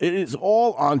Mara. It is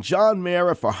all on John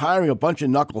Mara for hiring a bunch of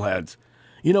knuckleheads.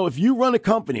 You know, if you run a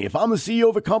company, if I'm the CEO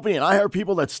of a company and I hire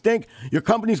people that stink, your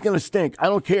company's going to stink. I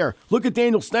don't care. Look at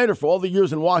Daniel Snyder for all the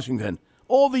years in Washington.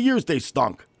 All the years they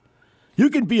stunk. You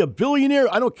can be a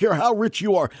billionaire. I don't care how rich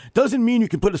you are. Doesn't mean you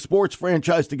can put a sports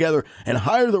franchise together and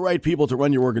hire the right people to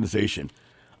run your organization.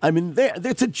 I mean,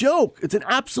 it's a joke. It's an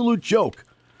absolute joke.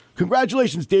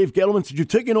 Congratulations, Dave Gettleman. Since you're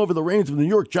taking over the reins of the New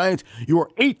York Giants, you are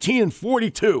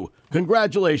 18-42.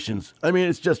 Congratulations. I mean,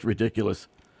 it's just ridiculous.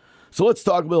 So let's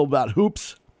talk a little about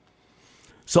hoops.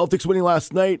 Celtics winning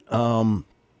last night.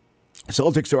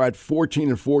 Celtics are at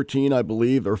 14-14, I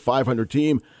believe. They're a 500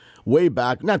 team. Way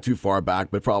back, not too far back,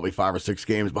 but probably 5 or 6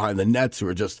 games behind the Nets, who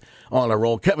are just on a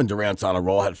roll. Kevin Durant's on a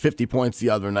roll, had 50 points the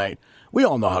other night. We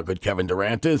all know how good Kevin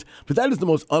Durant is, but that is the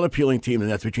most unappealing team in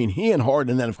the Nets between he and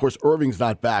Harden, and then, of course, Irving's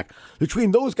not back.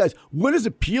 Between those guys, what is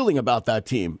appealing about that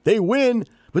team? They win,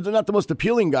 but they're not the most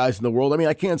appealing guys in the world. I mean,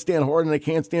 I can't stand Harden, I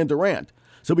can't stand Durant.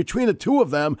 So between the two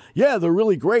of them, yeah, they're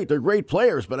really great. They're great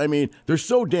players, but, I mean, they're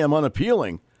so damn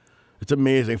unappealing. It's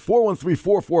amazing.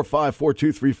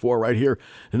 413-445-4234 right here.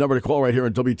 The number to call right here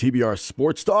on WTBR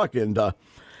Sports Talk. And,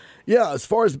 as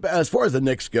far as the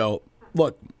Knicks go,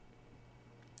 look,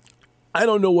 I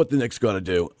don't know what the Knicks going to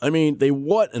do. I mean, they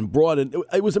brought in.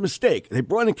 It was a mistake. They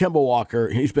brought in Kemba Walker.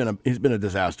 He's been a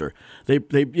disaster. They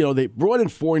brought in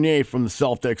Fournier from the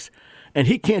Celtics. And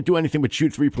he can't do anything but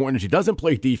shoot three-pointers. He doesn't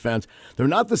play defense. They're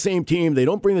not the same team. They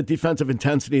don't bring the defensive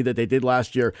intensity that they did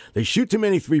last year. They shoot too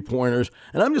many three-pointers.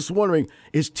 And I'm just wondering,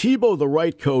 is Tebow the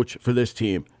right coach for this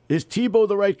team? Is Tebow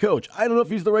the right coach? I don't know if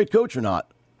he's the right coach or not.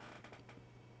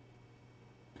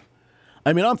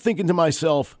 I mean, I'm thinking to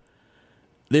myself,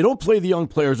 they don't play the young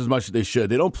players as much as they should.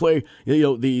 They don't play,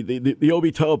 the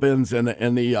Obi Toppins and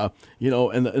the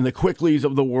Quickleys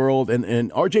of the world.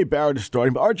 And R.J. Barrett is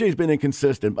starting, but R.J.'s been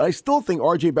inconsistent. But I still think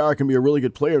R.J. Barrett can be a really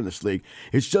good player in this league.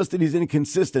 It's just that he's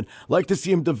inconsistent. I'd like to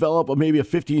see him develop maybe a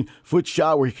 15-foot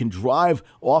shot where he can drive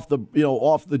off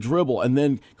the dribble and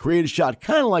then create a shot,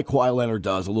 kind of like Kawhi Leonard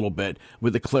does a little bit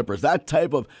with the Clippers. That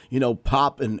type of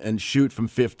pop and shoot from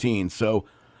 15. So.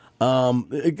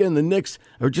 Again, the Knicks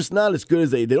are just not as good as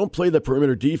they don't play the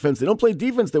perimeter defense. They don't play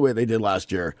defense the way they did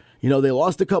last year. They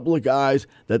lost a couple of guys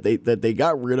that they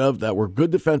got rid of that were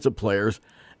good defensive players,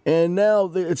 and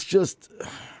now it's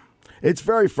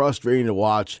very frustrating to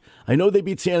watch. I know they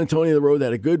beat San Antonio on the road. They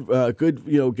had a good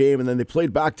game, and then they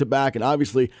played back to back, and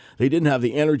obviously they didn't have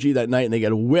the energy that night, and they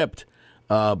got whipped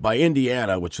by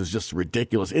Indiana, which was just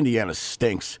ridiculous. Indiana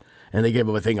stinks, and they gave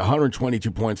up, I think,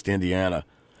 122 points to Indiana.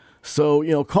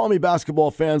 So, call me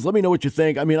basketball fans. Let me know what you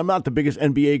think. I mean, I'm not the biggest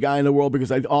NBA guy in the world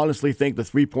because I honestly think the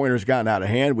three-pointer's gotten out of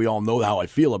hand. We all know how I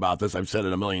feel about this. I've said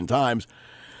it a million times.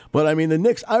 But, I mean, the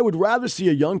Knicks, I would rather see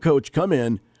a young coach come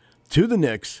in to the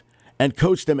Knicks and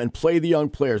coach them and play the young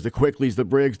players, the Quickleys, the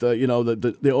Briggs,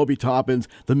 the Obi Toppins,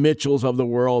 the Mitchells of the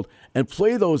world, and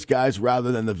play those guys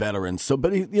rather than the veterans. So,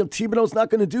 but Thibodeau's not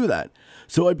going to do that.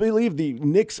 So I believe the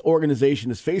Knicks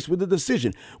organization is faced with a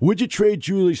decision. Would you trade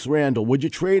Julius Randle? Would you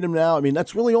trade him now? I mean,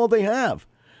 that's really all they have.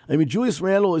 I mean, Julius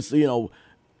Randle is,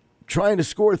 trying to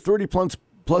score 30+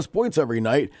 points every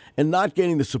night and not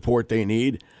getting the support they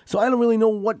need. So I don't really know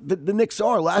what the Knicks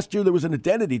are. Last year there was an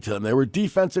identity to them. They were a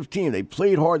defensive team. They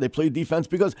played hard. They played defense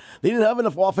because they didn't have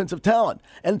enough offensive talent.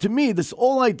 And to me, this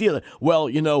whole idea that,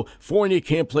 Fournier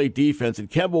can't play defense and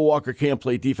Kemba Walker can't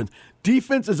play defense.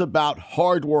 Defense is about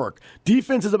hard work.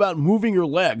 Defense is about moving your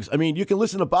legs. I mean, you can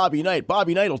listen to Bobby Knight.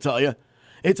 Bobby Knight will tell you.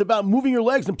 It's about moving your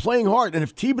legs and playing hard. And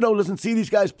if Thibodeau doesn't see these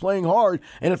guys playing hard,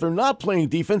 and if they're not playing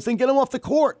defense, then get them off the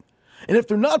court. And if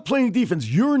they're not playing defense,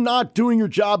 you're not doing your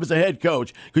job as a head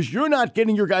coach because you're not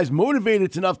getting your guys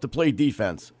motivated enough to play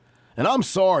defense. And I'm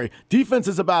sorry, defense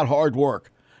is about hard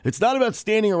work. It's not about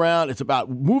standing around. It's about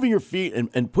moving your feet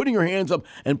and putting your hands up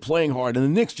and playing hard. And the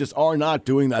Knicks just are not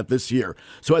doing that this year.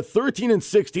 So at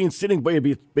 13-16, sitting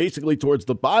basically towards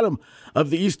the bottom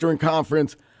of the Eastern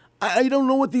Conference, I don't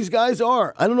know what these guys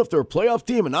are. I don't know if they're a playoff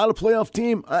team or not a playoff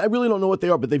team. I really don't know what they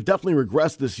are, but they've definitely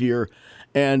regressed this year.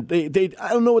 And I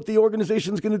don't know what the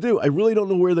organization's going to do. I really don't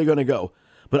know where they're going to go.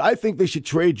 But I think they should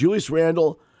trade Julius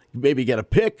Randle, maybe get a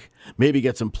pick, maybe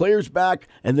get some players back,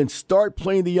 and then start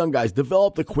playing the young guys.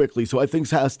 Develop the Quickly, who I think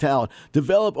has talent.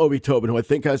 Develop Obi Toppin, who I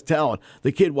think has talent.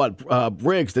 The kid,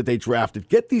 Briggs that they drafted.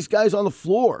 Get these guys on the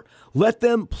floor. Let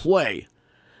them play.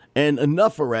 And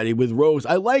enough already with Rose.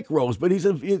 I like Rose, but he's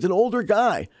an older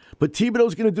guy. But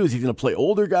Thibodeau's going to do is he's going to play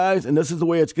older guys, and this is the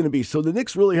way it's going to be. So the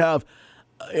Knicks really have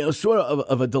sort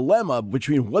of a dilemma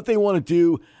between what they want to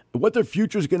do, what their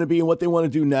future is going to be, and what they want to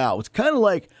do now. It's kind of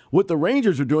like what the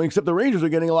Rangers are doing, except the Rangers are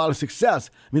getting a lot of success.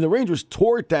 I mean, the Rangers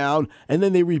tore it down, and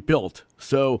then they rebuilt.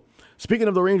 So speaking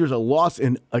of the Rangers, a loss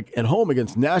at home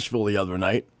against Nashville the other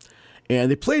night. And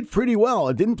they played pretty well.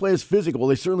 It didn't play as physical.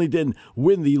 They certainly didn't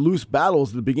win the loose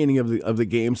battles at the beginning of the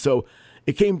game. So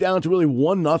it came down to really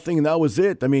 1-0, and that was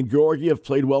it. I mean, Georgiev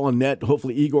played well in net.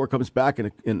 Hopefully Igor comes back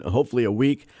in hopefully a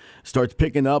week, starts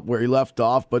picking up where he left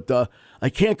off. But I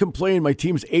can't complain. My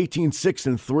team's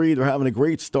 18-6-3. They're having a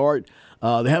great start.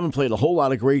 They haven't played a whole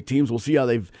lot of great teams. We'll see how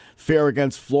they fare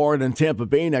against Florida and Tampa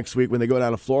Bay next week when they go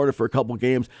down to Florida for a couple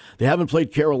games. They haven't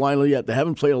played Carolina yet. They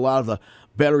haven't played a lot of the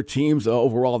better teams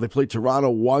overall. They played Toronto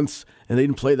once, and they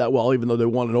didn't play that well, even though they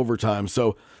won in overtime.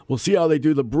 So we'll see how they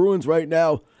do. The Bruins right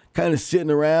now kind of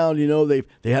sitting around. You know, they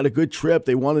had a good trip.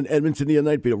 They won in Edmonton the other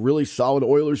night, beat a really solid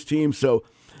Oilers team. So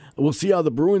we'll see how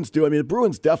the Bruins do. I mean, the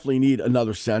Bruins definitely need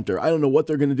another center. I don't know what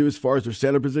they're going to do as far as their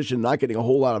center position, not getting a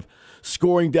whole lot of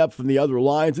scoring depth from the other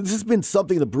lines. And this has been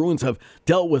something the Bruins have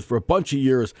dealt with for a bunch of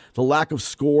years, the lack of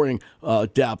scoring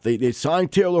depth. They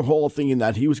signed Taylor Hall thinking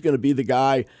that he was going to be the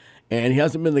guy, and he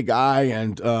hasn't been the guy.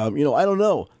 And, I don't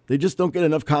know. They just don't get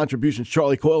enough contributions.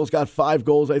 Charlie Coyle's got 5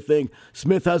 goals, I think.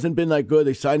 Smith hasn't been that good.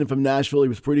 They signed him from Nashville. He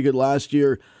was pretty good last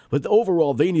year. But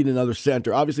overall, they need another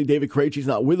center. Obviously, David Krejci's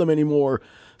not with them anymore,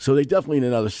 so they definitely need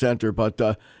another center. But,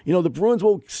 the Bruins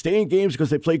will stay in games because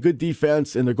they play good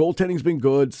defense, and their goaltending's been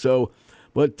good. So,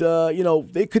 but,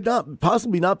 they could not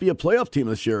possibly not be a playoff team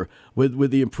this year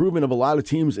with the improvement of a lot of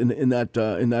teams in that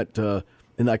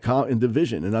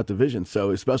division.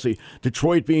 So especially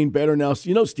Detroit being better now.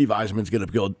 Steve Yzerman's going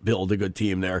to build a good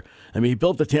team there. I mean, he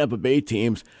built the Tampa Bay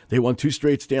teams. They won 2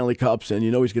 straight Stanley Cups, and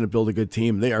he's going to build a good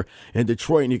team there in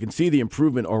Detroit. And you can see the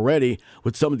improvement already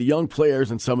with some of the young players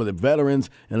and some of the veterans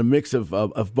and a mix of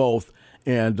both.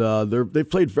 And they've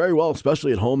played very well,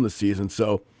 especially at home this season.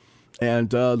 So,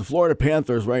 and the Florida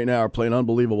Panthers right now are playing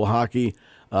unbelievable hockey.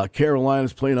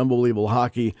 Carolina's playing unbelievable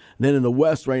hockey. And then in the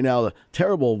West right now,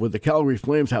 terrible with the Calgary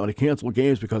Flames having to cancel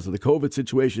games because of the COVID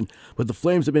situation. But the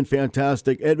Flames have been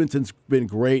fantastic. Edmonton's been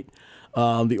great.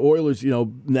 The Oilers,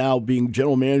 now being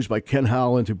general managed by Ken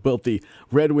Holland, who built the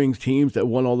Red Wings teams that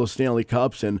won all those Stanley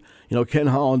Cups. And, Ken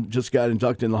Holland just got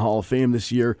inducted in the Hall of Fame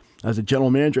this year as a general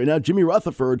manager. And now Jimmy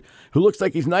Rutherford, who looks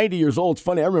like he's 90 years old. It's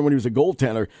funny, I remember when he was a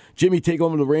goaltender. Jimmy taking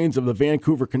over the reins of the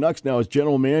Vancouver Canucks now as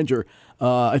general manager.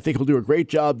 I think he'll do a great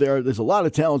job there. There's a lot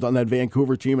of talent on that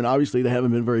Vancouver team, and obviously they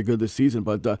haven't been very good this season.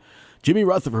 But Jimmy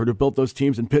Rutherford, who built those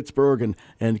teams in Pittsburgh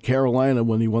and Carolina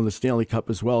when he won the Stanley Cup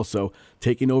as well, so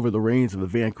taking over the reins of the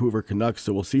Vancouver Canucks.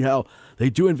 So we'll see how they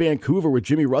do in Vancouver with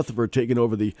Jimmy Rutherford taking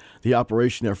over the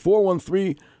operation there.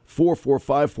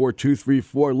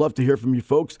 413-445-4234. Love to hear from you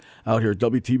folks out here at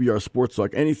WTBR Sports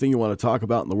Talk. Anything you want to talk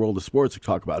about in the world of sports. We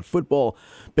talk about football,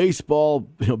 baseball,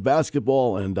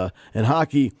 basketball, and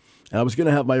hockey. And I was going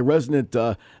to have my resident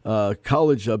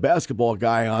college basketball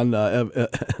guy on,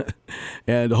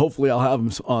 and hopefully I'll have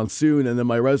him on soon. And then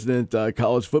my resident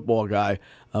college football guy,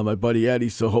 my buddy Eddie.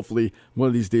 So hopefully one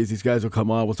of these days these guys will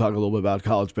come on. We'll talk a little bit about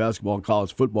college basketball and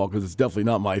college football because it's definitely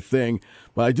not my thing.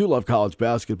 But I do love college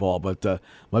basketball. But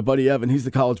my buddy Evan, he's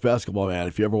the college basketball man.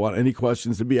 If you ever want any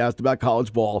questions to be asked about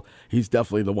college ball, he's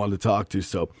definitely the one to talk to.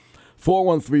 So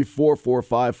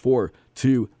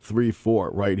 413-445-4234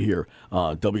 right here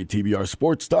on WTBR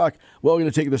Sports Talk. Well, we're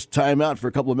going to take this time out for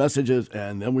a couple of messages,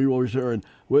 and then we will return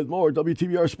with more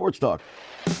WTBR Sports Talk.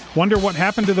 Wonder what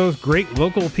happened to those great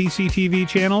local PCTV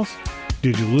channels?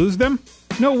 Did you lose them?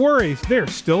 No worries, they're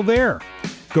still there.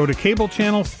 Go to cable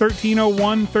channels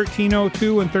 1301,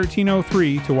 1302, and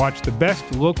 1303 to watch the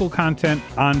best local content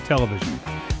on television.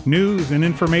 News and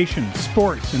information,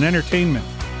 sports and entertainment,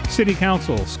 City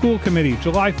Council, School Committee,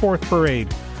 July 4th Parade.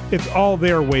 It's all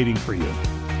there waiting for you.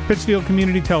 Pittsfield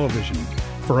Community Television.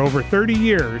 For over 30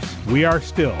 years, we are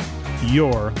still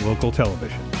your local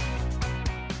television.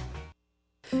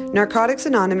 Narcotics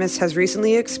Anonymous has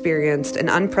recently experienced an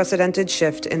unprecedented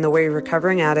shift in the way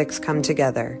recovering addicts come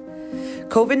together.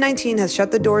 COVID-19 has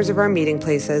shut the doors of our meeting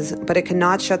places, but it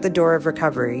cannot shut the door of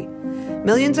recovery.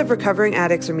 Millions of recovering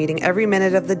addicts are meeting every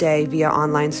minute of the day via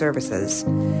online services.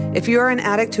 If you are an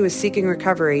addict who is seeking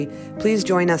recovery, please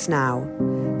join us now.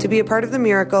 To be a part of the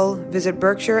miracle, visit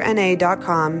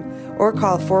berkshirena.com or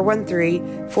call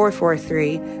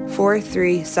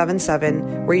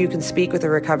 413-443-4377 where you can speak with a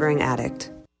recovering addict.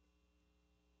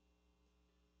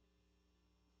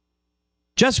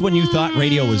 Just when you thought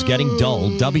radio was getting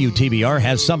dull, WTBR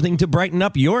has something to brighten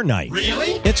up your night.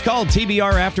 Really? It's called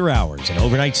TBR After Hours, and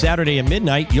overnight Saturday at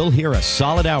midnight, you'll hear a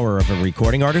solid hour of a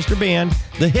recording artist or band,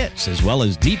 the hits, as well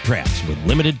as deep tracks with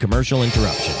limited commercial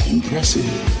interruption. Impressive.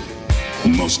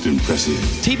 Most impressive.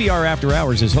 TBR After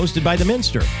Hours is hosted by The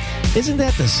Minster. Isn't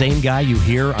that the same guy you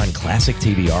hear on classic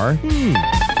TBR?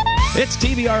 It's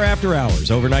TBR After Hours,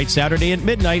 overnight Saturday at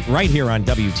midnight, right here on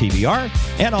WTBR,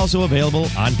 and also available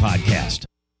on podcast.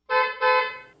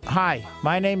 Hi,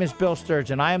 my name is Bill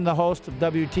Sturgeon. I am the host of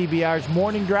WTBR's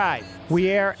Morning Drive. We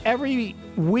air every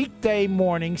weekday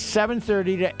morning,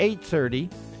 7:30 to 8:30.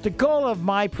 The goal of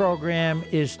my program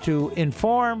is to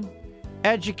inform,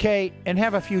 educate, and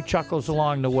have a few chuckles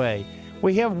along the way.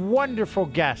 We have wonderful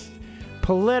guests,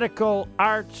 political,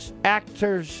 arts,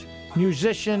 actors,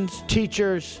 musicians,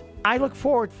 teachers. I look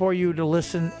forward for you to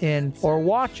listen in or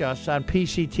watch us on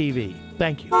PCTV.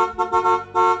 Thank you.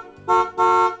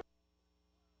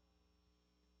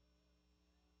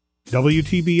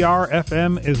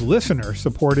 WTBR-FM is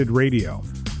listener-supported radio.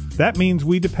 That means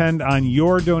we depend on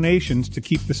your donations to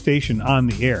keep the station on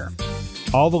the air.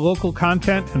 All the local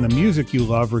content and the music you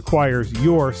love requires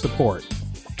your support.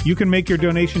 You can make your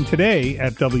donation today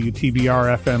at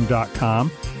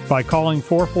WTBRFM.com by calling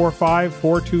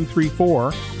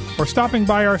 445-4234 or stopping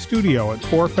by our studio at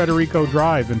 4 Federico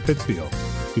Drive in Pittsfield.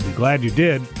 You'll be glad you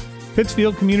did.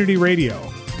 Pittsfield Community Radio,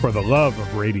 for the love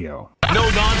of radio. No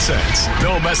nonsense,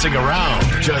 no messing around,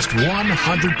 just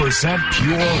 100%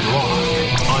 pure rock.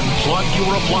 Unplug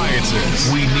your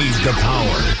appliances. We need the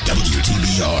power.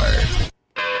 WTBR.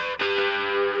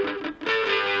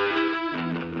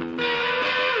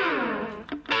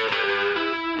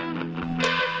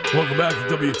 Welcome back to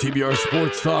WTBR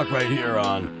Sports Talk right here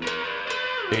on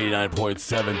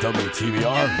 89.7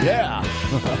 WTBR. Yeah.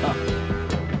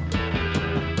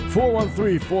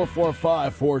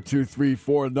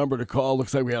 413-445-4234, number to call.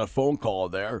 Looks like we had a phone call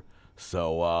there.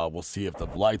 So we'll see if the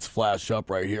lights flash up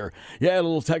right here. Yeah, a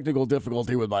little technical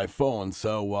difficulty with my phone.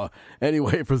 So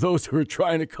anyway, for those who are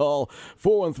trying to call,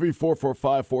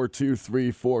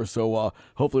 413-445-4234. So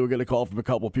hopefully we'll get a call from a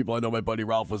couple of people. I know my buddy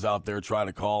Ralph was out there trying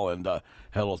to call and had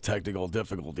a little technical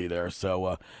difficulty there.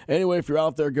 So anyway, if you're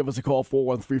out there, give us a call,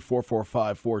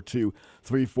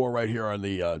 413-445-4234 right here on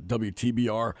the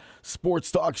WTBR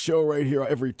Sports Talk Show right here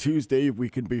every Tuesday. We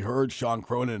can be heard, Sean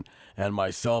Cronin and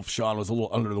myself. Sean was a little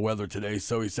under the weather today,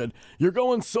 so he said, "You're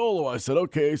going solo." I said,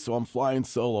 "Okay," so I'm flying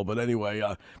solo. But anyway,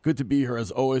 good to be here as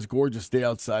always. Gorgeous day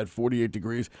outside, 48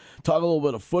 degrees. Talk a little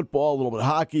bit of football, a little bit of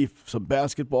hockey, some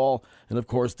basketball, and of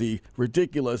course the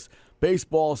ridiculous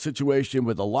baseball situation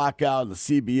with the lockout and the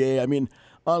CBA. I mean,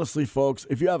 honestly, folks,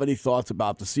 if you have any thoughts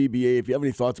about the CBA, if you have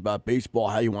any thoughts about baseball,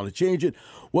 how you want to change it,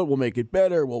 what will make it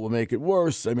better, what will make it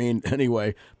worse, I mean,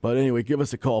 anyway, give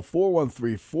us a call,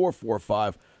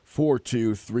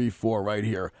 413-445-4234 right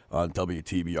here on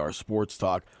WTBR Sports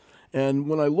Talk. And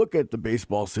when I look at the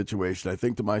baseball situation, I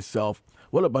think to myself,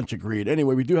 what a bunch of greed.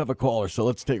 Anyway, we do have a caller, so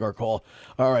let's take our call.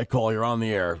 All right, caller, you're on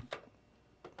the air.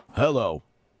 Hello.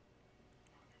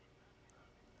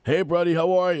 Hey, buddy,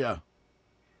 how are you?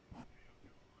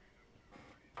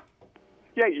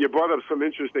 Yeah, you brought up some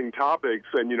interesting topics,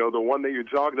 and, the one that you're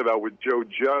talking about with Joe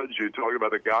Judge, you're talking about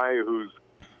the guy who's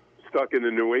stuck in the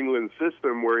New England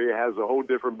system where he has a whole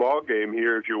different ball game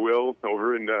here, if you will,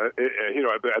 over in, at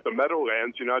the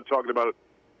Meadowlands. You're not talking about,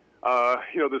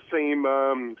 the same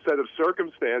set of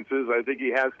circumstances. I think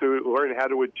he has to learn how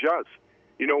to adjust.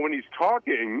 When he's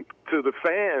talking to the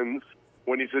fans,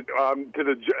 when he's to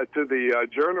the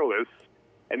journalists,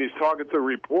 and he's talking to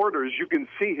reporters, you can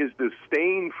see his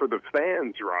disdain for the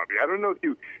fans, Robbie. I don't know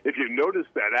if you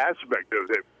noticed that aspect of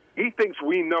it. He thinks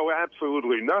we know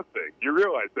absolutely nothing. You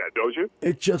realize that, don't you?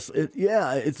 It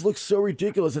looks so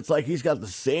ridiculous. It's like he's got the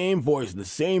same voice, the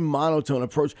same monotone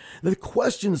approach. The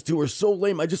questions, too, are so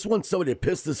lame. I just want somebody to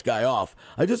piss this guy off.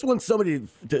 I just want somebody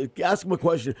to ask him a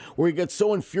question where he gets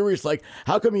so infuriated, like,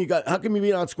 how come you beat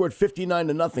outscored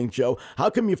 59-0, Joe? How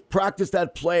come you've practiced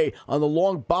that play on the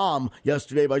long bomb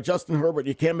yesterday by Justin Herbert?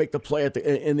 You can't make the play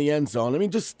in the end zone. I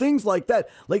mean, just things like that.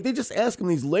 Like, they just ask him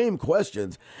these lame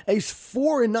questions. And he's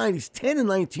 4-9. He's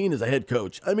 10-19 as a head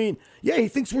coach. I mean, yeah, he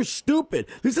thinks we're stupid.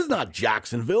 This is not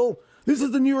Jacksonville. This is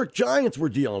the New York Giants we're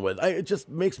dealing with. It just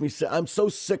makes me sick. I'm so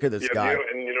sick of this guy. And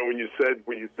when you said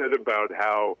about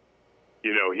how,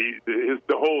 the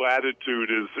whole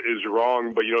attitude is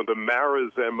wrong, but the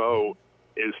Mara's MO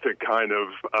is to kind of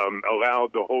allow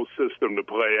the whole system to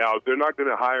play out. They're not going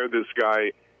to hire this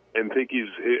guy and think he's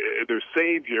their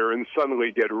savior and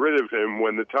suddenly get rid of him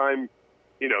when the time.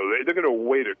 They're going to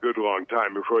wait a good long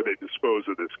time before they dispose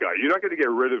of this guy. You're not going to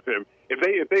get rid of him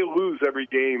if they lose every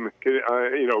game,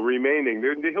 remaining.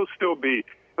 He'll still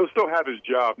have his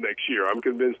job next year. I'm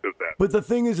convinced of that. But the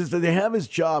thing is that they have his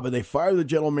job and they fire the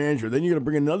general manager. Then you're going to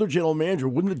bring another general manager.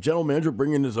 Wouldn't the general manager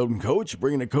bring in his own coach,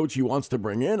 bring in a coach he wants to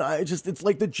bring in? It's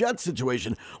like the Jets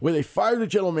situation where they fired the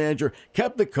general manager,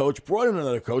 kept the coach, brought in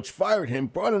another coach, fired him,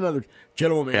 brought another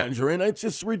general manager in. It's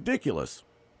just ridiculous.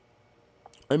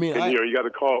 I mean, you got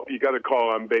to call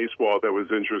on baseball. That was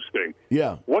interesting.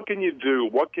 Yeah. What can you do?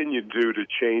 What can you do to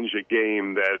change a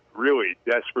game that really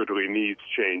desperately needs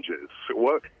changes?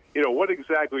 What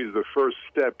exactly is the first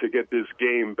step to get this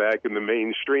game back in the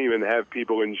mainstream and have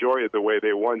people enjoy it the way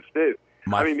they once did?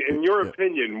 In your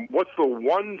opinion, what's the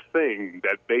one thing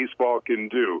that baseball can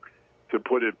do to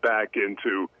put it back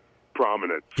into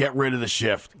prominence? Get rid of the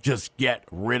shift. Just get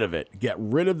rid of it. Get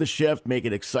rid of the shift. Make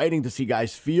it exciting to see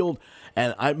guys field.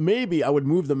 And I would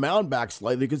move the mound back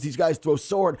slightly because these guys throw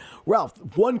so hard. Ralph,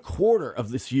 1/4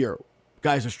 of this year,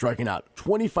 guys are striking out.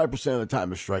 25% of the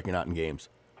time are striking out in games.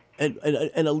 And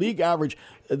a league average,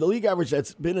 the league average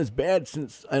that's been as bad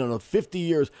since, 50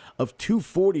 years of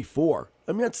 244.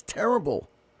 I mean, that's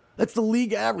terrible. That's the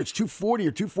league average, 240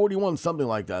 or 241, something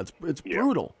like that. It's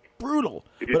brutal. Brutal.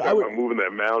 If you're talking about moving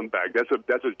that mound back, that's a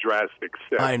drastic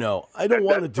step. I know. I don't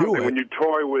want to do it. When you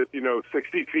toy with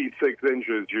 60 feet 6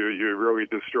 inches, you're really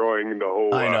destroying the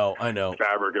whole I know.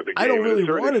 fabric of the game. I don't really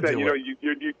want to do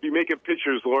it. You making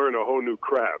pitchers learn a whole new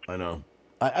craft. I know.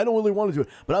 I don't really want to do it,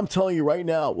 but I'm telling you right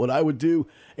now, what I would do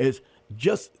is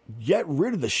just get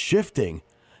rid of the shifting.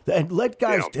 And let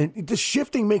guys, and the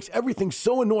shifting makes everything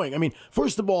so annoying. I mean,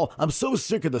 first of all, I'm so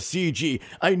sick of the CG.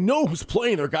 I know who's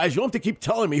playing there, guys. You don't have to keep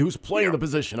telling me who's playing the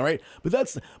position, all right? But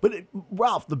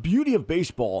Ralph, the beauty of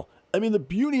baseball, the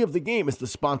beauty of the game is the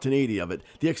spontaneity of it,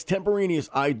 the extemporaneous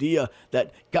idea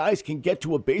that guys can get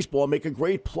to a baseball and make a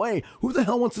great play. Who the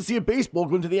hell wants to see a baseball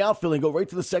go into the outfield and go right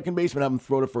to the second baseman and have him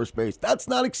throw to first base? That's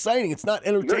not exciting. It's not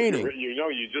entertaining.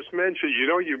 You just mentioned,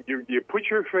 you put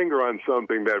your finger on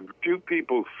something that few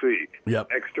people see. Yep.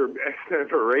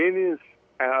 Extemporaneous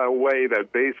way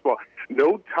that baseball,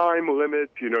 no time limit.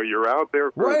 You're out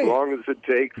there for as long as it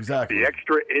takes. Exactly. The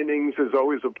extra innings is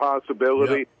always a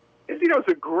possibility. Yep. It's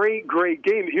a great, great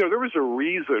game. There was a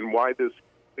reason why this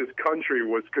country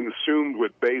was consumed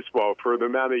with baseball for the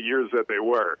amount of years that they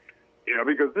were.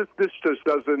 Because this just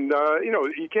doesn't,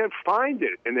 you can't find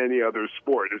it in any other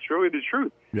sport. It's really the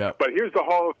truth. Yeah. But here's the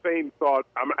Hall of Fame thought,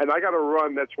 and I got to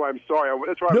run. That's why I'm sorry.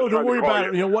 That's why. No, don't worry about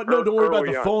it. You know what? No, don't worry about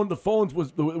the phone. The phone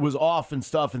was off and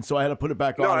stuff, and so I had to put it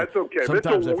back on. No, that's okay.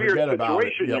 Sometimes that's a weird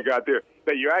situation you got there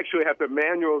that you actually have to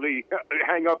manually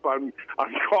hang up on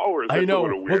callers. That's I know. A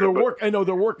little weird, I know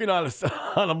they're working on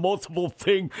a multiple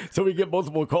thing, so we get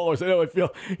multiple callers. I know. I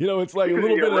feel it's like a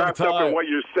little bit wrapped at a time. up in what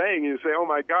you're saying. You say, "Oh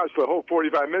my gosh, the whole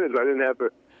 45 minutes, I didn't have the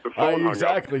phone hung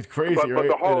exactly. up." It's crazy, but right?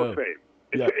 the Hall of Fame.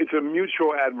 It's a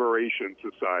mutual admiration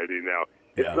society now.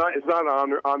 It's not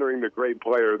honoring the great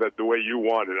player that the way you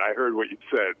want it. I heard what you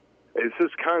said. It's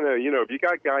just kind of, if you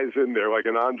got guys in there like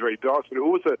an Andre Dawson,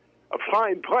 who was a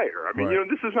fine player.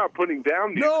 This is not putting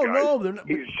down these guys. No, they're not.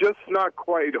 He's just not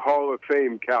quite Hall of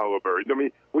Fame caliber.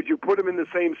 Would you put him in the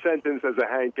same sentence as a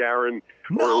Hank Aaron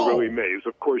or a Willie Mays?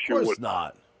 Of course you would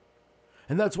not.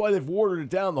 And that's why they've watered it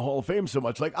down, the Hall of Fame, so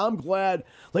much. Like, I'm glad,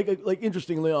 like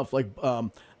interestingly enough,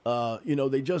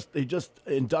 they just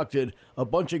inducted a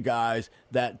bunch of guys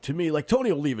that, to me, like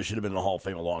Tony Oliva should have been in the Hall of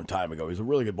Fame a long time ago. He's a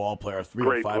really good ball player,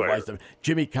 305 lifetime.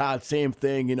 Jimmy Cott, same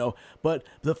thing, But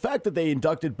the fact that they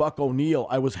inducted Buck O'Neil,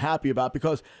 I was happy about,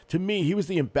 because to me, he was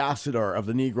the ambassador of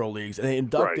the Negro Leagues. And they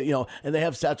inducted, and they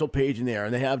have Satchel Paige in there,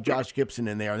 and they have Josh Gibson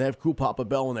in there, and they have Cool Papa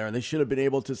Bell in there, and they should have been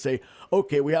able to say,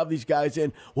 okay, we have these guys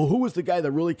in. Well, who was the guy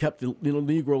that really kept the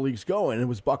Negro Leagues going? And it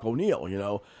was Buck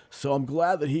O'Neil, So I'm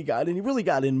glad that he got in. He really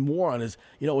got in more on his,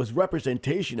 his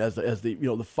representation as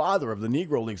the father of the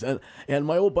Negro Leagues. And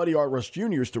my old buddy Art Rush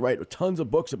Jr. used to write tons of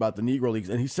books about the Negro Leagues,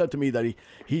 and he said to me that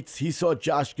he saw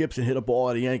Josh Gibson hit a ball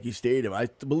at a Yankee Stadium. I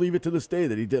believe it to this day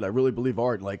that he did. I really believe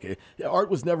Art. Art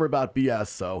was never about BS.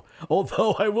 So,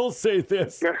 although I will say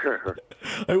this, Well,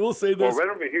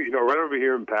 right over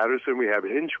here in Patterson, we have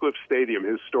Hinchcliffe Stadium,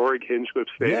 historic Hinchcliffe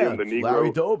Stadium. The Negro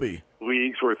Larry Doby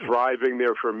Leagues were thriving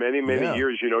there for many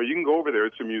years. You can go over there.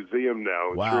 It's a museum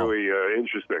now. It's really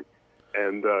interesting.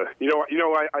 And I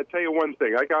tell you one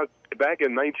thing. I got back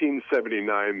in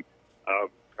 1979.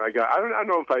 I don't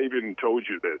know if I even told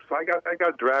you this. I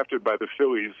got drafted by the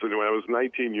Phillies when I was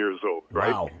 19 years old.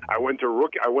 Right. Wow. I went to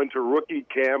rookie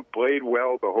camp, played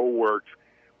well, the whole works.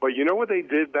 But you know what they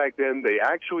did back then? They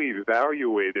actually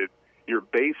evaluated your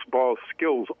baseball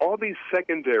skills, all these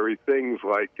secondary things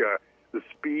like the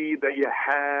speed that you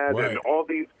had and all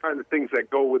these kind of things that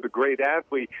go with a great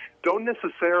athlete don't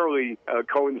necessarily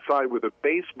coincide with a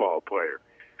baseball player.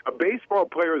 A baseball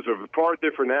player is a far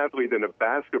different athlete than a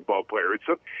basketball player. It's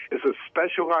a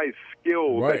specialized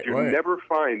skill that you never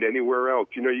find anywhere else.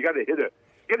 You got to hit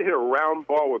a round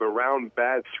ball with a round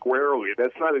bat squarely.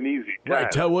 That's not an easy task.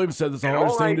 Right. Ted Williams said that's the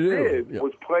hardest thing to do. All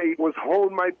I did was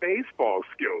hone my baseball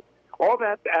skills. All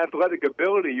that athletic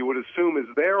ability you would assume is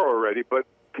there already, but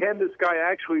can this guy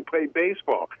actually play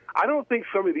baseball? I don't think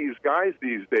some of these guys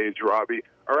these days, Robbie,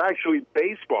 are actually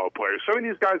baseball players. Some of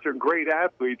these guys are great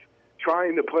athletes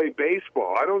trying to play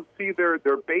baseball. I don't see their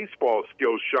baseball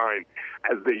skills shine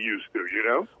as they used to, you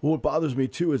know? Well, what bothers me,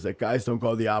 too, is that guys don't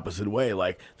go the opposite way.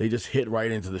 Like, they just hit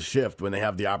right into the shift when they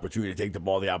have the opportunity to take the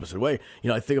ball the opopposite way. You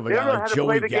know, I think of a They guy don't know like how to play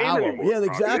Joey the game Gallo. anymore, Yeah, Robbie.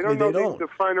 exactly. They don't know the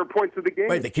finer points of the game.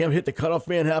 Right, they can't hit the cutoff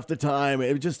man half the time.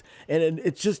 It just and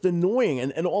it's just annoying,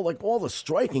 and all the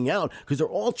striking out because they're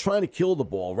all trying to kill the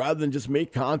ball rather than just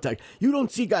make contact. You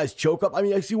don't see guys choke up. I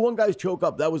mean, I see one guy's choke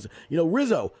up. That was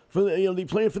Rizzo for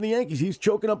playing for the Yankees. He's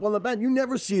choking up on the bat. You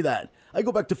never see that. I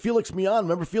go back to Felix Mian.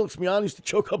 Remember Felix Mian used to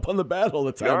choke up on the bat all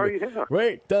the time. Oh, yeah.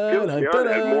 Right. Felix Mian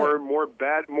had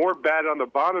more bat on the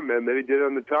bottom end than he did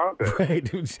on the top end.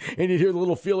 Right. And you'd hear the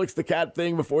little Felix the cat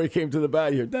thing before he came to the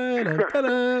bat. You hear He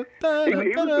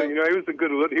was a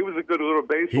good little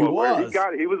baseball player.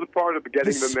 He was a part of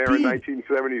getting them there in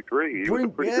 1973. He was a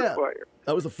pretty good player.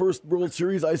 That was the first World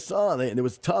Series I saw, and it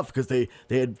was tough because they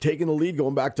had taken the lead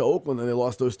going back to Oakland, and they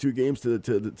lost those 2 games to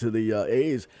the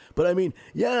A's. But I mean,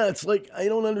 yeah, it's like I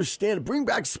don't understand. Bring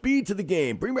back speed to the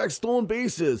game. Bring back stolen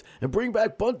bases, and bring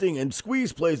back bunting and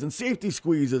squeeze plays and safety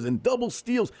squeezes and double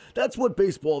steals. That's what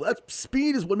baseball. That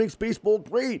speed is what makes baseball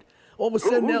great. All of a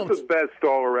sudden now, who's the best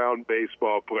all-around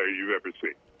baseball player you've ever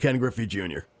seen? Ken Griffey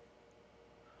Jr.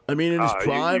 I mean, in his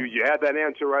prime. You had that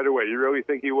answer right away. You really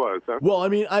think he was, huh? Well, I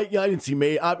mean, I didn't see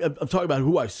May. I'm talking about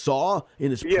who I saw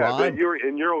in his prime. Yeah, but in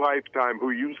your lifetime,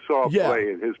 who you saw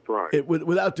play in his prime.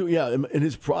 In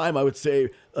his prime, I would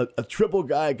say a triple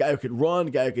guy, a guy who could run,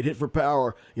 a guy who could hit for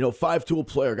power, 5-tool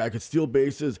player, a guy who could steal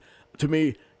bases. To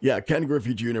me, Ken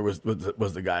Griffey Jr. was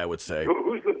the guy I would say.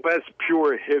 Who's the best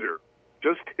pure hitter?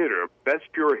 Just hitter, best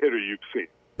pure hitter you've seen.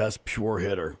 Best pure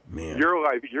hitter, man. Your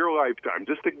lifetime,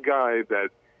 just a guy that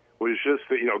was just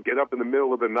get up in the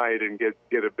middle of the night and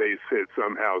get a base hit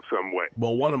somehow, some way.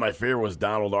 Well, one of my favorite was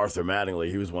Donald Arthur Mattingly.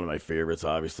 He was one of my favorites,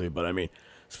 obviously. But I mean,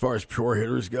 as far as pure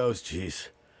hitters goes, geez,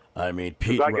 I mean,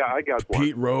 Pete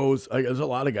Rose. There's a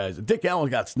lot of guys. Dick Allen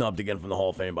got snubbed again from the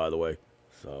Hall of Fame, by the way.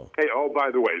 So. Hey,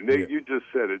 by the way, Nick, you just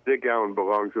said it. Dick Allen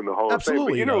belongs in the Hall of Fame.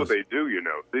 But you know what they do,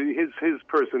 his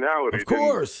personality. Of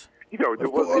course. He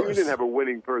didn't have a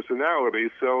winning personality,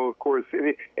 so of course,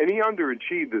 and he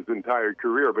underachieved his entire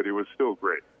career, but he was still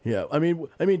great. Yeah, I mean,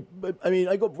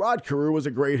 Rod Carew was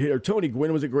a great hitter. Tony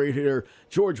Gwynn was a great hitter.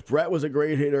 George Brett was a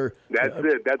great hitter. That's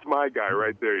it. That's my guy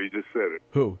right there. You just said it.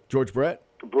 Who? George Brett?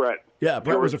 Brett. Yeah,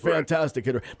 Brett was a fantastic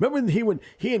hitter. Remember when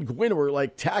he and Gwynn were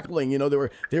like tackling?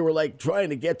 They were like trying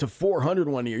to get to 400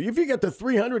 one year. If you get to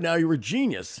 300 now, you're a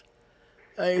genius.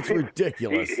 It's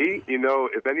ridiculous. He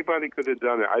if anybody could have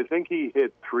done it, I think he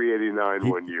hit 389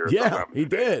 one year. Yeah, he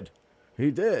did.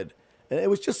 And it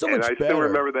was just so much better. And I still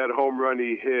remember that home run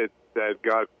he hit that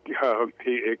got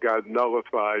it got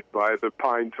nullified by the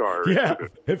pine tar. Yeah.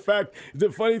 In fact, the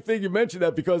funny thing you mentioned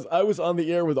that because I was on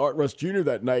the air with Art Russ Jr.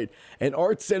 that night, and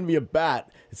Art sent me a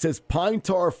bat. It says Pine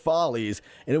Tar Follies,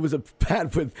 and it was a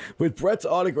bat with Brett's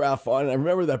autograph on it. I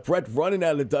remember that Brett running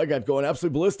out of the dugout going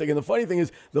absolutely ballistic. And the funny thing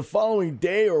is, the following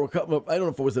day or I don't know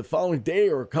if it was the following day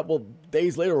or a couple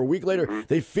days later or a week later,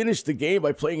 they finished the game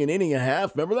by playing an inning and a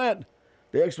half. Remember that?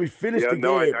 They actually finished the game.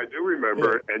 I do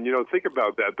remember. Yeah. And, think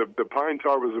about that. The pine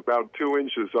tar was about 2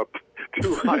 inches up,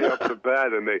 too high up the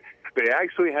bat, and they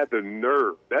actually had the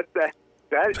nerve. That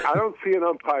I don't see an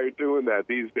umpire doing that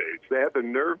these days. They have the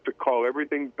nerve to call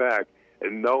everything back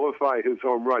and nullify his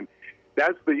home run.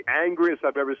 That's the angriest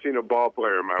I've ever seen a ball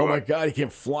player in my life. Oh, my God. He came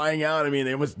flying out. I mean,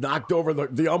 they almost knocked over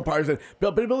the umpires.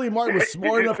 But Billy Martin was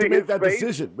smart enough to make that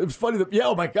decision. It was funny.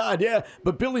 Oh, my God, yeah.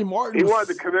 But Billy Martin He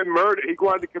wanted to commit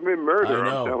murder. I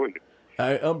know. I'm telling you.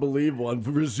 Unbelievable. And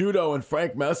Rizzuto and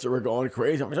Frank Messer were going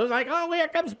crazy. I was like, oh, here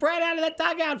comes Brett out of the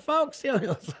dugout, folks. I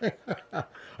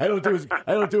don't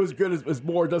do as good as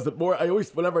Moore does.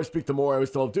 Whenever I speak to Moore, I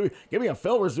always tell him, give me a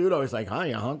Phil Rizzuto. He's like,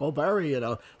 hi, Uncle Barry.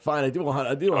 Fine. I do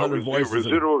 100 voices.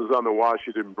 Rizzuto was on the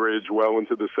Washington Bridge well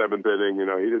into the 7th inning.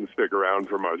 He didn't stick around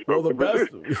for much. Well, the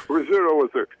best. Rizzuto was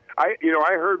there. I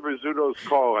heard Rizzuto's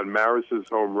call on Maris's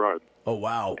home run. Oh,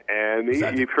 wow. And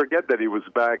you forget that he was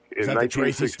back in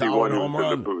 1961 home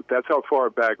run? In the booth. That's how far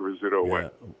back Rizzuto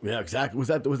went. Yeah, exactly. Was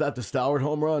that the Stallard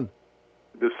home run?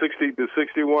 The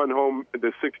 61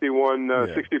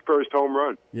 61st home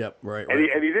run. Yep, right.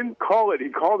 And he didn't call it. He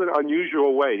called it an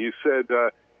unusual way. He said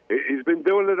he's been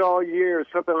doing it all year,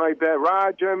 something like that.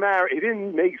 Roger Maris. He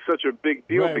didn't make such a big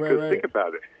deal because think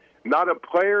about it. Not a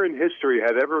player in history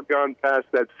had ever gone past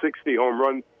that 60 home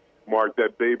run mark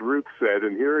that Babe Ruth said,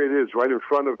 and here it is right in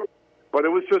front of him. But it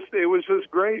was just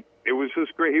great. It was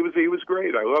just great. He was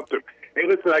great. I loved him. Hey,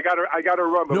 listen, I got to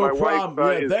run, but No my problem.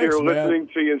 wife Yeah, is thanks, here man. listening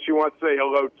to you, and she wants to say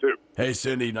hello too. Hey,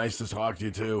 Cindy, nice to talk to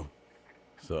you too.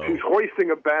 So She's hoisting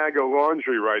a bag of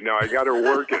laundry right now. I got her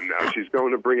working now. She's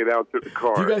going to bring it out to the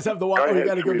car. do you guys have the Go washer? ahead, You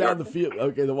got to go sweetheart. down the field.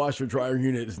 Okay, the washer dryer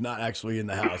unit is not actually in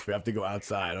the house. We have to go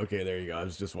outside. Okay, there you go. I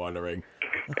was just wondering.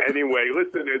 Anyway,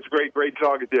 listen, it's great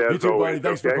talking to you. You As too, always, buddy.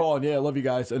 Thanks okay? for calling. Yeah, I love you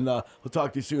guys, and we'll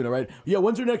talk to you soon. All right. Yeah,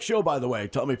 when's your next show? By the way,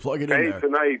 tell me. Plug it in Hey, there.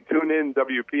 tonight, tune in,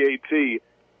 WPAT.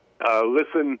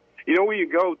 Listen, you know where you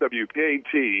go,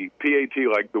 WPAT,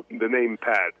 PAT, like the name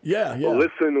Pat. Yeah.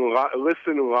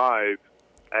 Listen live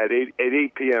at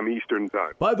 8 p.m. Eastern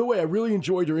Time. By the way, I really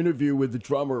enjoyed your interview with the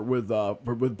drummer with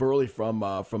Burley from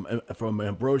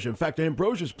Ambrosia. In fact,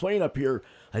 Ambrosia's playing up here.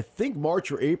 I think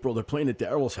March or April. They're playing at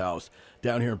Daryl's house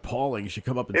down here in Pauling. You should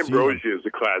come up and see them. Ambrosia is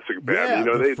a classic band. Yeah, you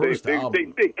know, their first they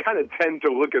album. kind of tend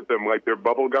to look at them like they're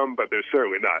bubblegum, but they're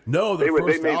certainly not. No, their they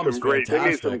first made album's some great. They made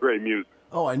some fantastic. great music.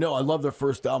 Oh, I know. I love their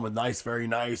first album. Nice, very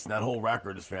nice, and that whole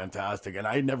record is fantastic. And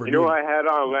I never You knew. know, I had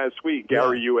on last week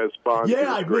Gary U.S. Bond. He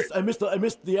Yeah, was I great.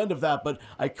 missed the end of that, but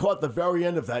I caught the very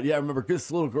end of that. Yeah, I remember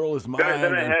This Little Girl Is Mine.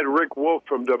 Then I and- had Rick Wolf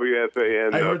from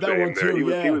WFAN. I heard that saying one, too, He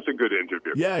was, yeah. he was a good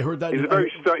interview. Yeah, I heard that. He's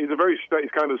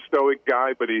he's kind of stoic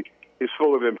guy, but he's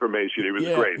full of information. He was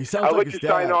Yeah, great. he sounds I'll like let you his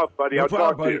sign dad. off, buddy. No I'll problem,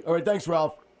 talk buddy. to you. All right, thanks,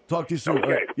 Ralph. Talk to you soon. Okay.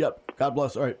 All right. Yep. God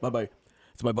bless. All right, bye-bye.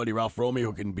 It's my buddy Ralph Romeo,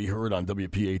 who can be heard on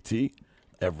WPAT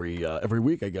every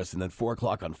week, I guess, and then 4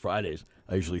 o'clock on Fridays.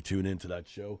 I usually tune into that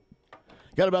show.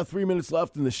 Got about 3 minutes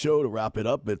left in the show to wrap it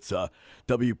up. It's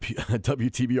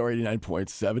WTBR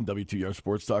 89.7, WTBR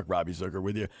Sports Talk. Robbie Zucker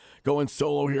with you. Going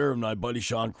solo here. My buddy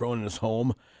Sean Cronin is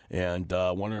home, and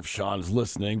wondering if Sean is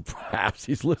listening. Perhaps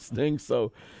he's listening.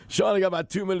 So, Sean, I got about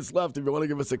 2 minutes left if you want to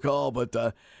give us a call.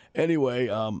 But anyway,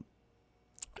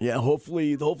 yeah,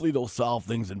 hopefully they'll solve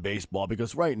things in baseball,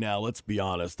 because right now, let's be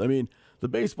honest, I mean, the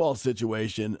baseball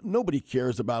situation, nobody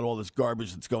cares about all this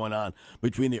garbage that's going on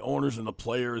between the owners and the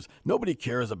players. Nobody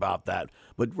cares about that.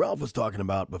 But Ralph was talking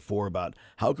about before about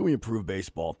how can we improve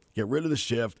baseball, get rid of the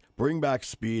shift, bring back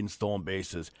speed and stolen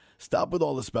bases, stop with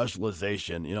all the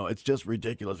specialization. You know, it's just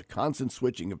ridiculous. Constant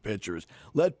switching of pitchers.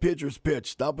 Let pitchers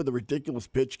pitch. Stop with the ridiculous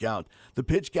pitch count. The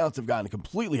pitch counts have gotten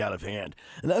completely out of hand.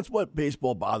 And that's what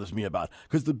baseball bothers me about.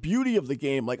 Because the beauty of the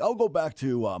game, like I'll go back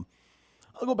to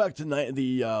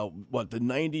the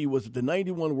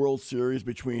 91 World Series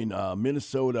between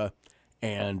Minnesota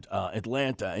and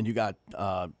Atlanta, and you got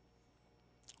Tommy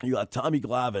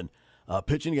Glavine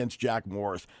pitching against Jack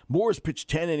Morris. Morris pitched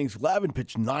 10 innings, Glavine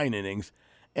pitched 9 innings,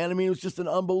 and I mean it was just an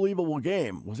unbelievable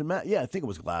game. Was it Matt? Yeah, I think it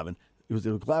was Glavine. It was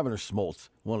Glavine or Smoltz,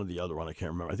 one or the other one. I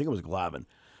can't remember. I think it was Glavine.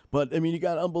 But I mean, you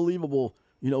got unbelievable,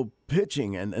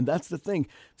 pitching, and that's the thing.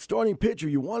 Starting pitcher,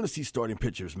 you want to see starting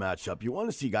pitchers match up. You want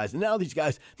to see guys, and now these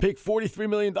guys make $43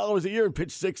 million a year and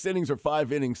pitch 6 innings or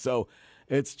 5 innings, so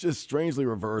it's just strangely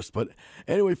reversed. But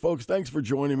anyway, folks, thanks for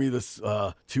joining me this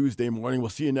Tuesday morning. We'll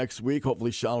see you next week.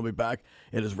 Hopefully, Sean will be back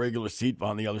at his regular seat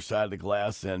on the other side of the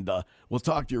glass, and we'll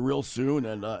talk to you real soon.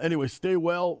 And anyway, stay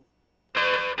well.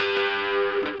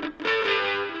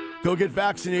 Go get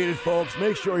vaccinated, folks.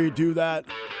 Make sure you do that.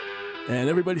 And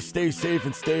everybody stay safe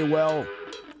and stay well.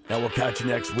 And we'll catch you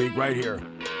next week right here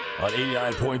on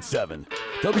 89.7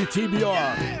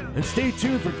 WTBR. And stay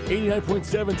tuned for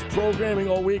 89.7's programming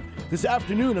all week. This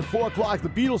afternoon at 4 o'clock, The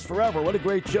Beatles Forever. What a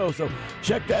great show. So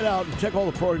check that out and check all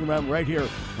the program right here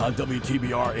on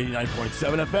WTBR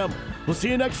 89.7 FM. We'll see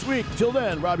you next week. Till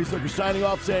then, Robbie Zucker signing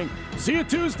off saying, see you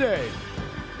Tuesday.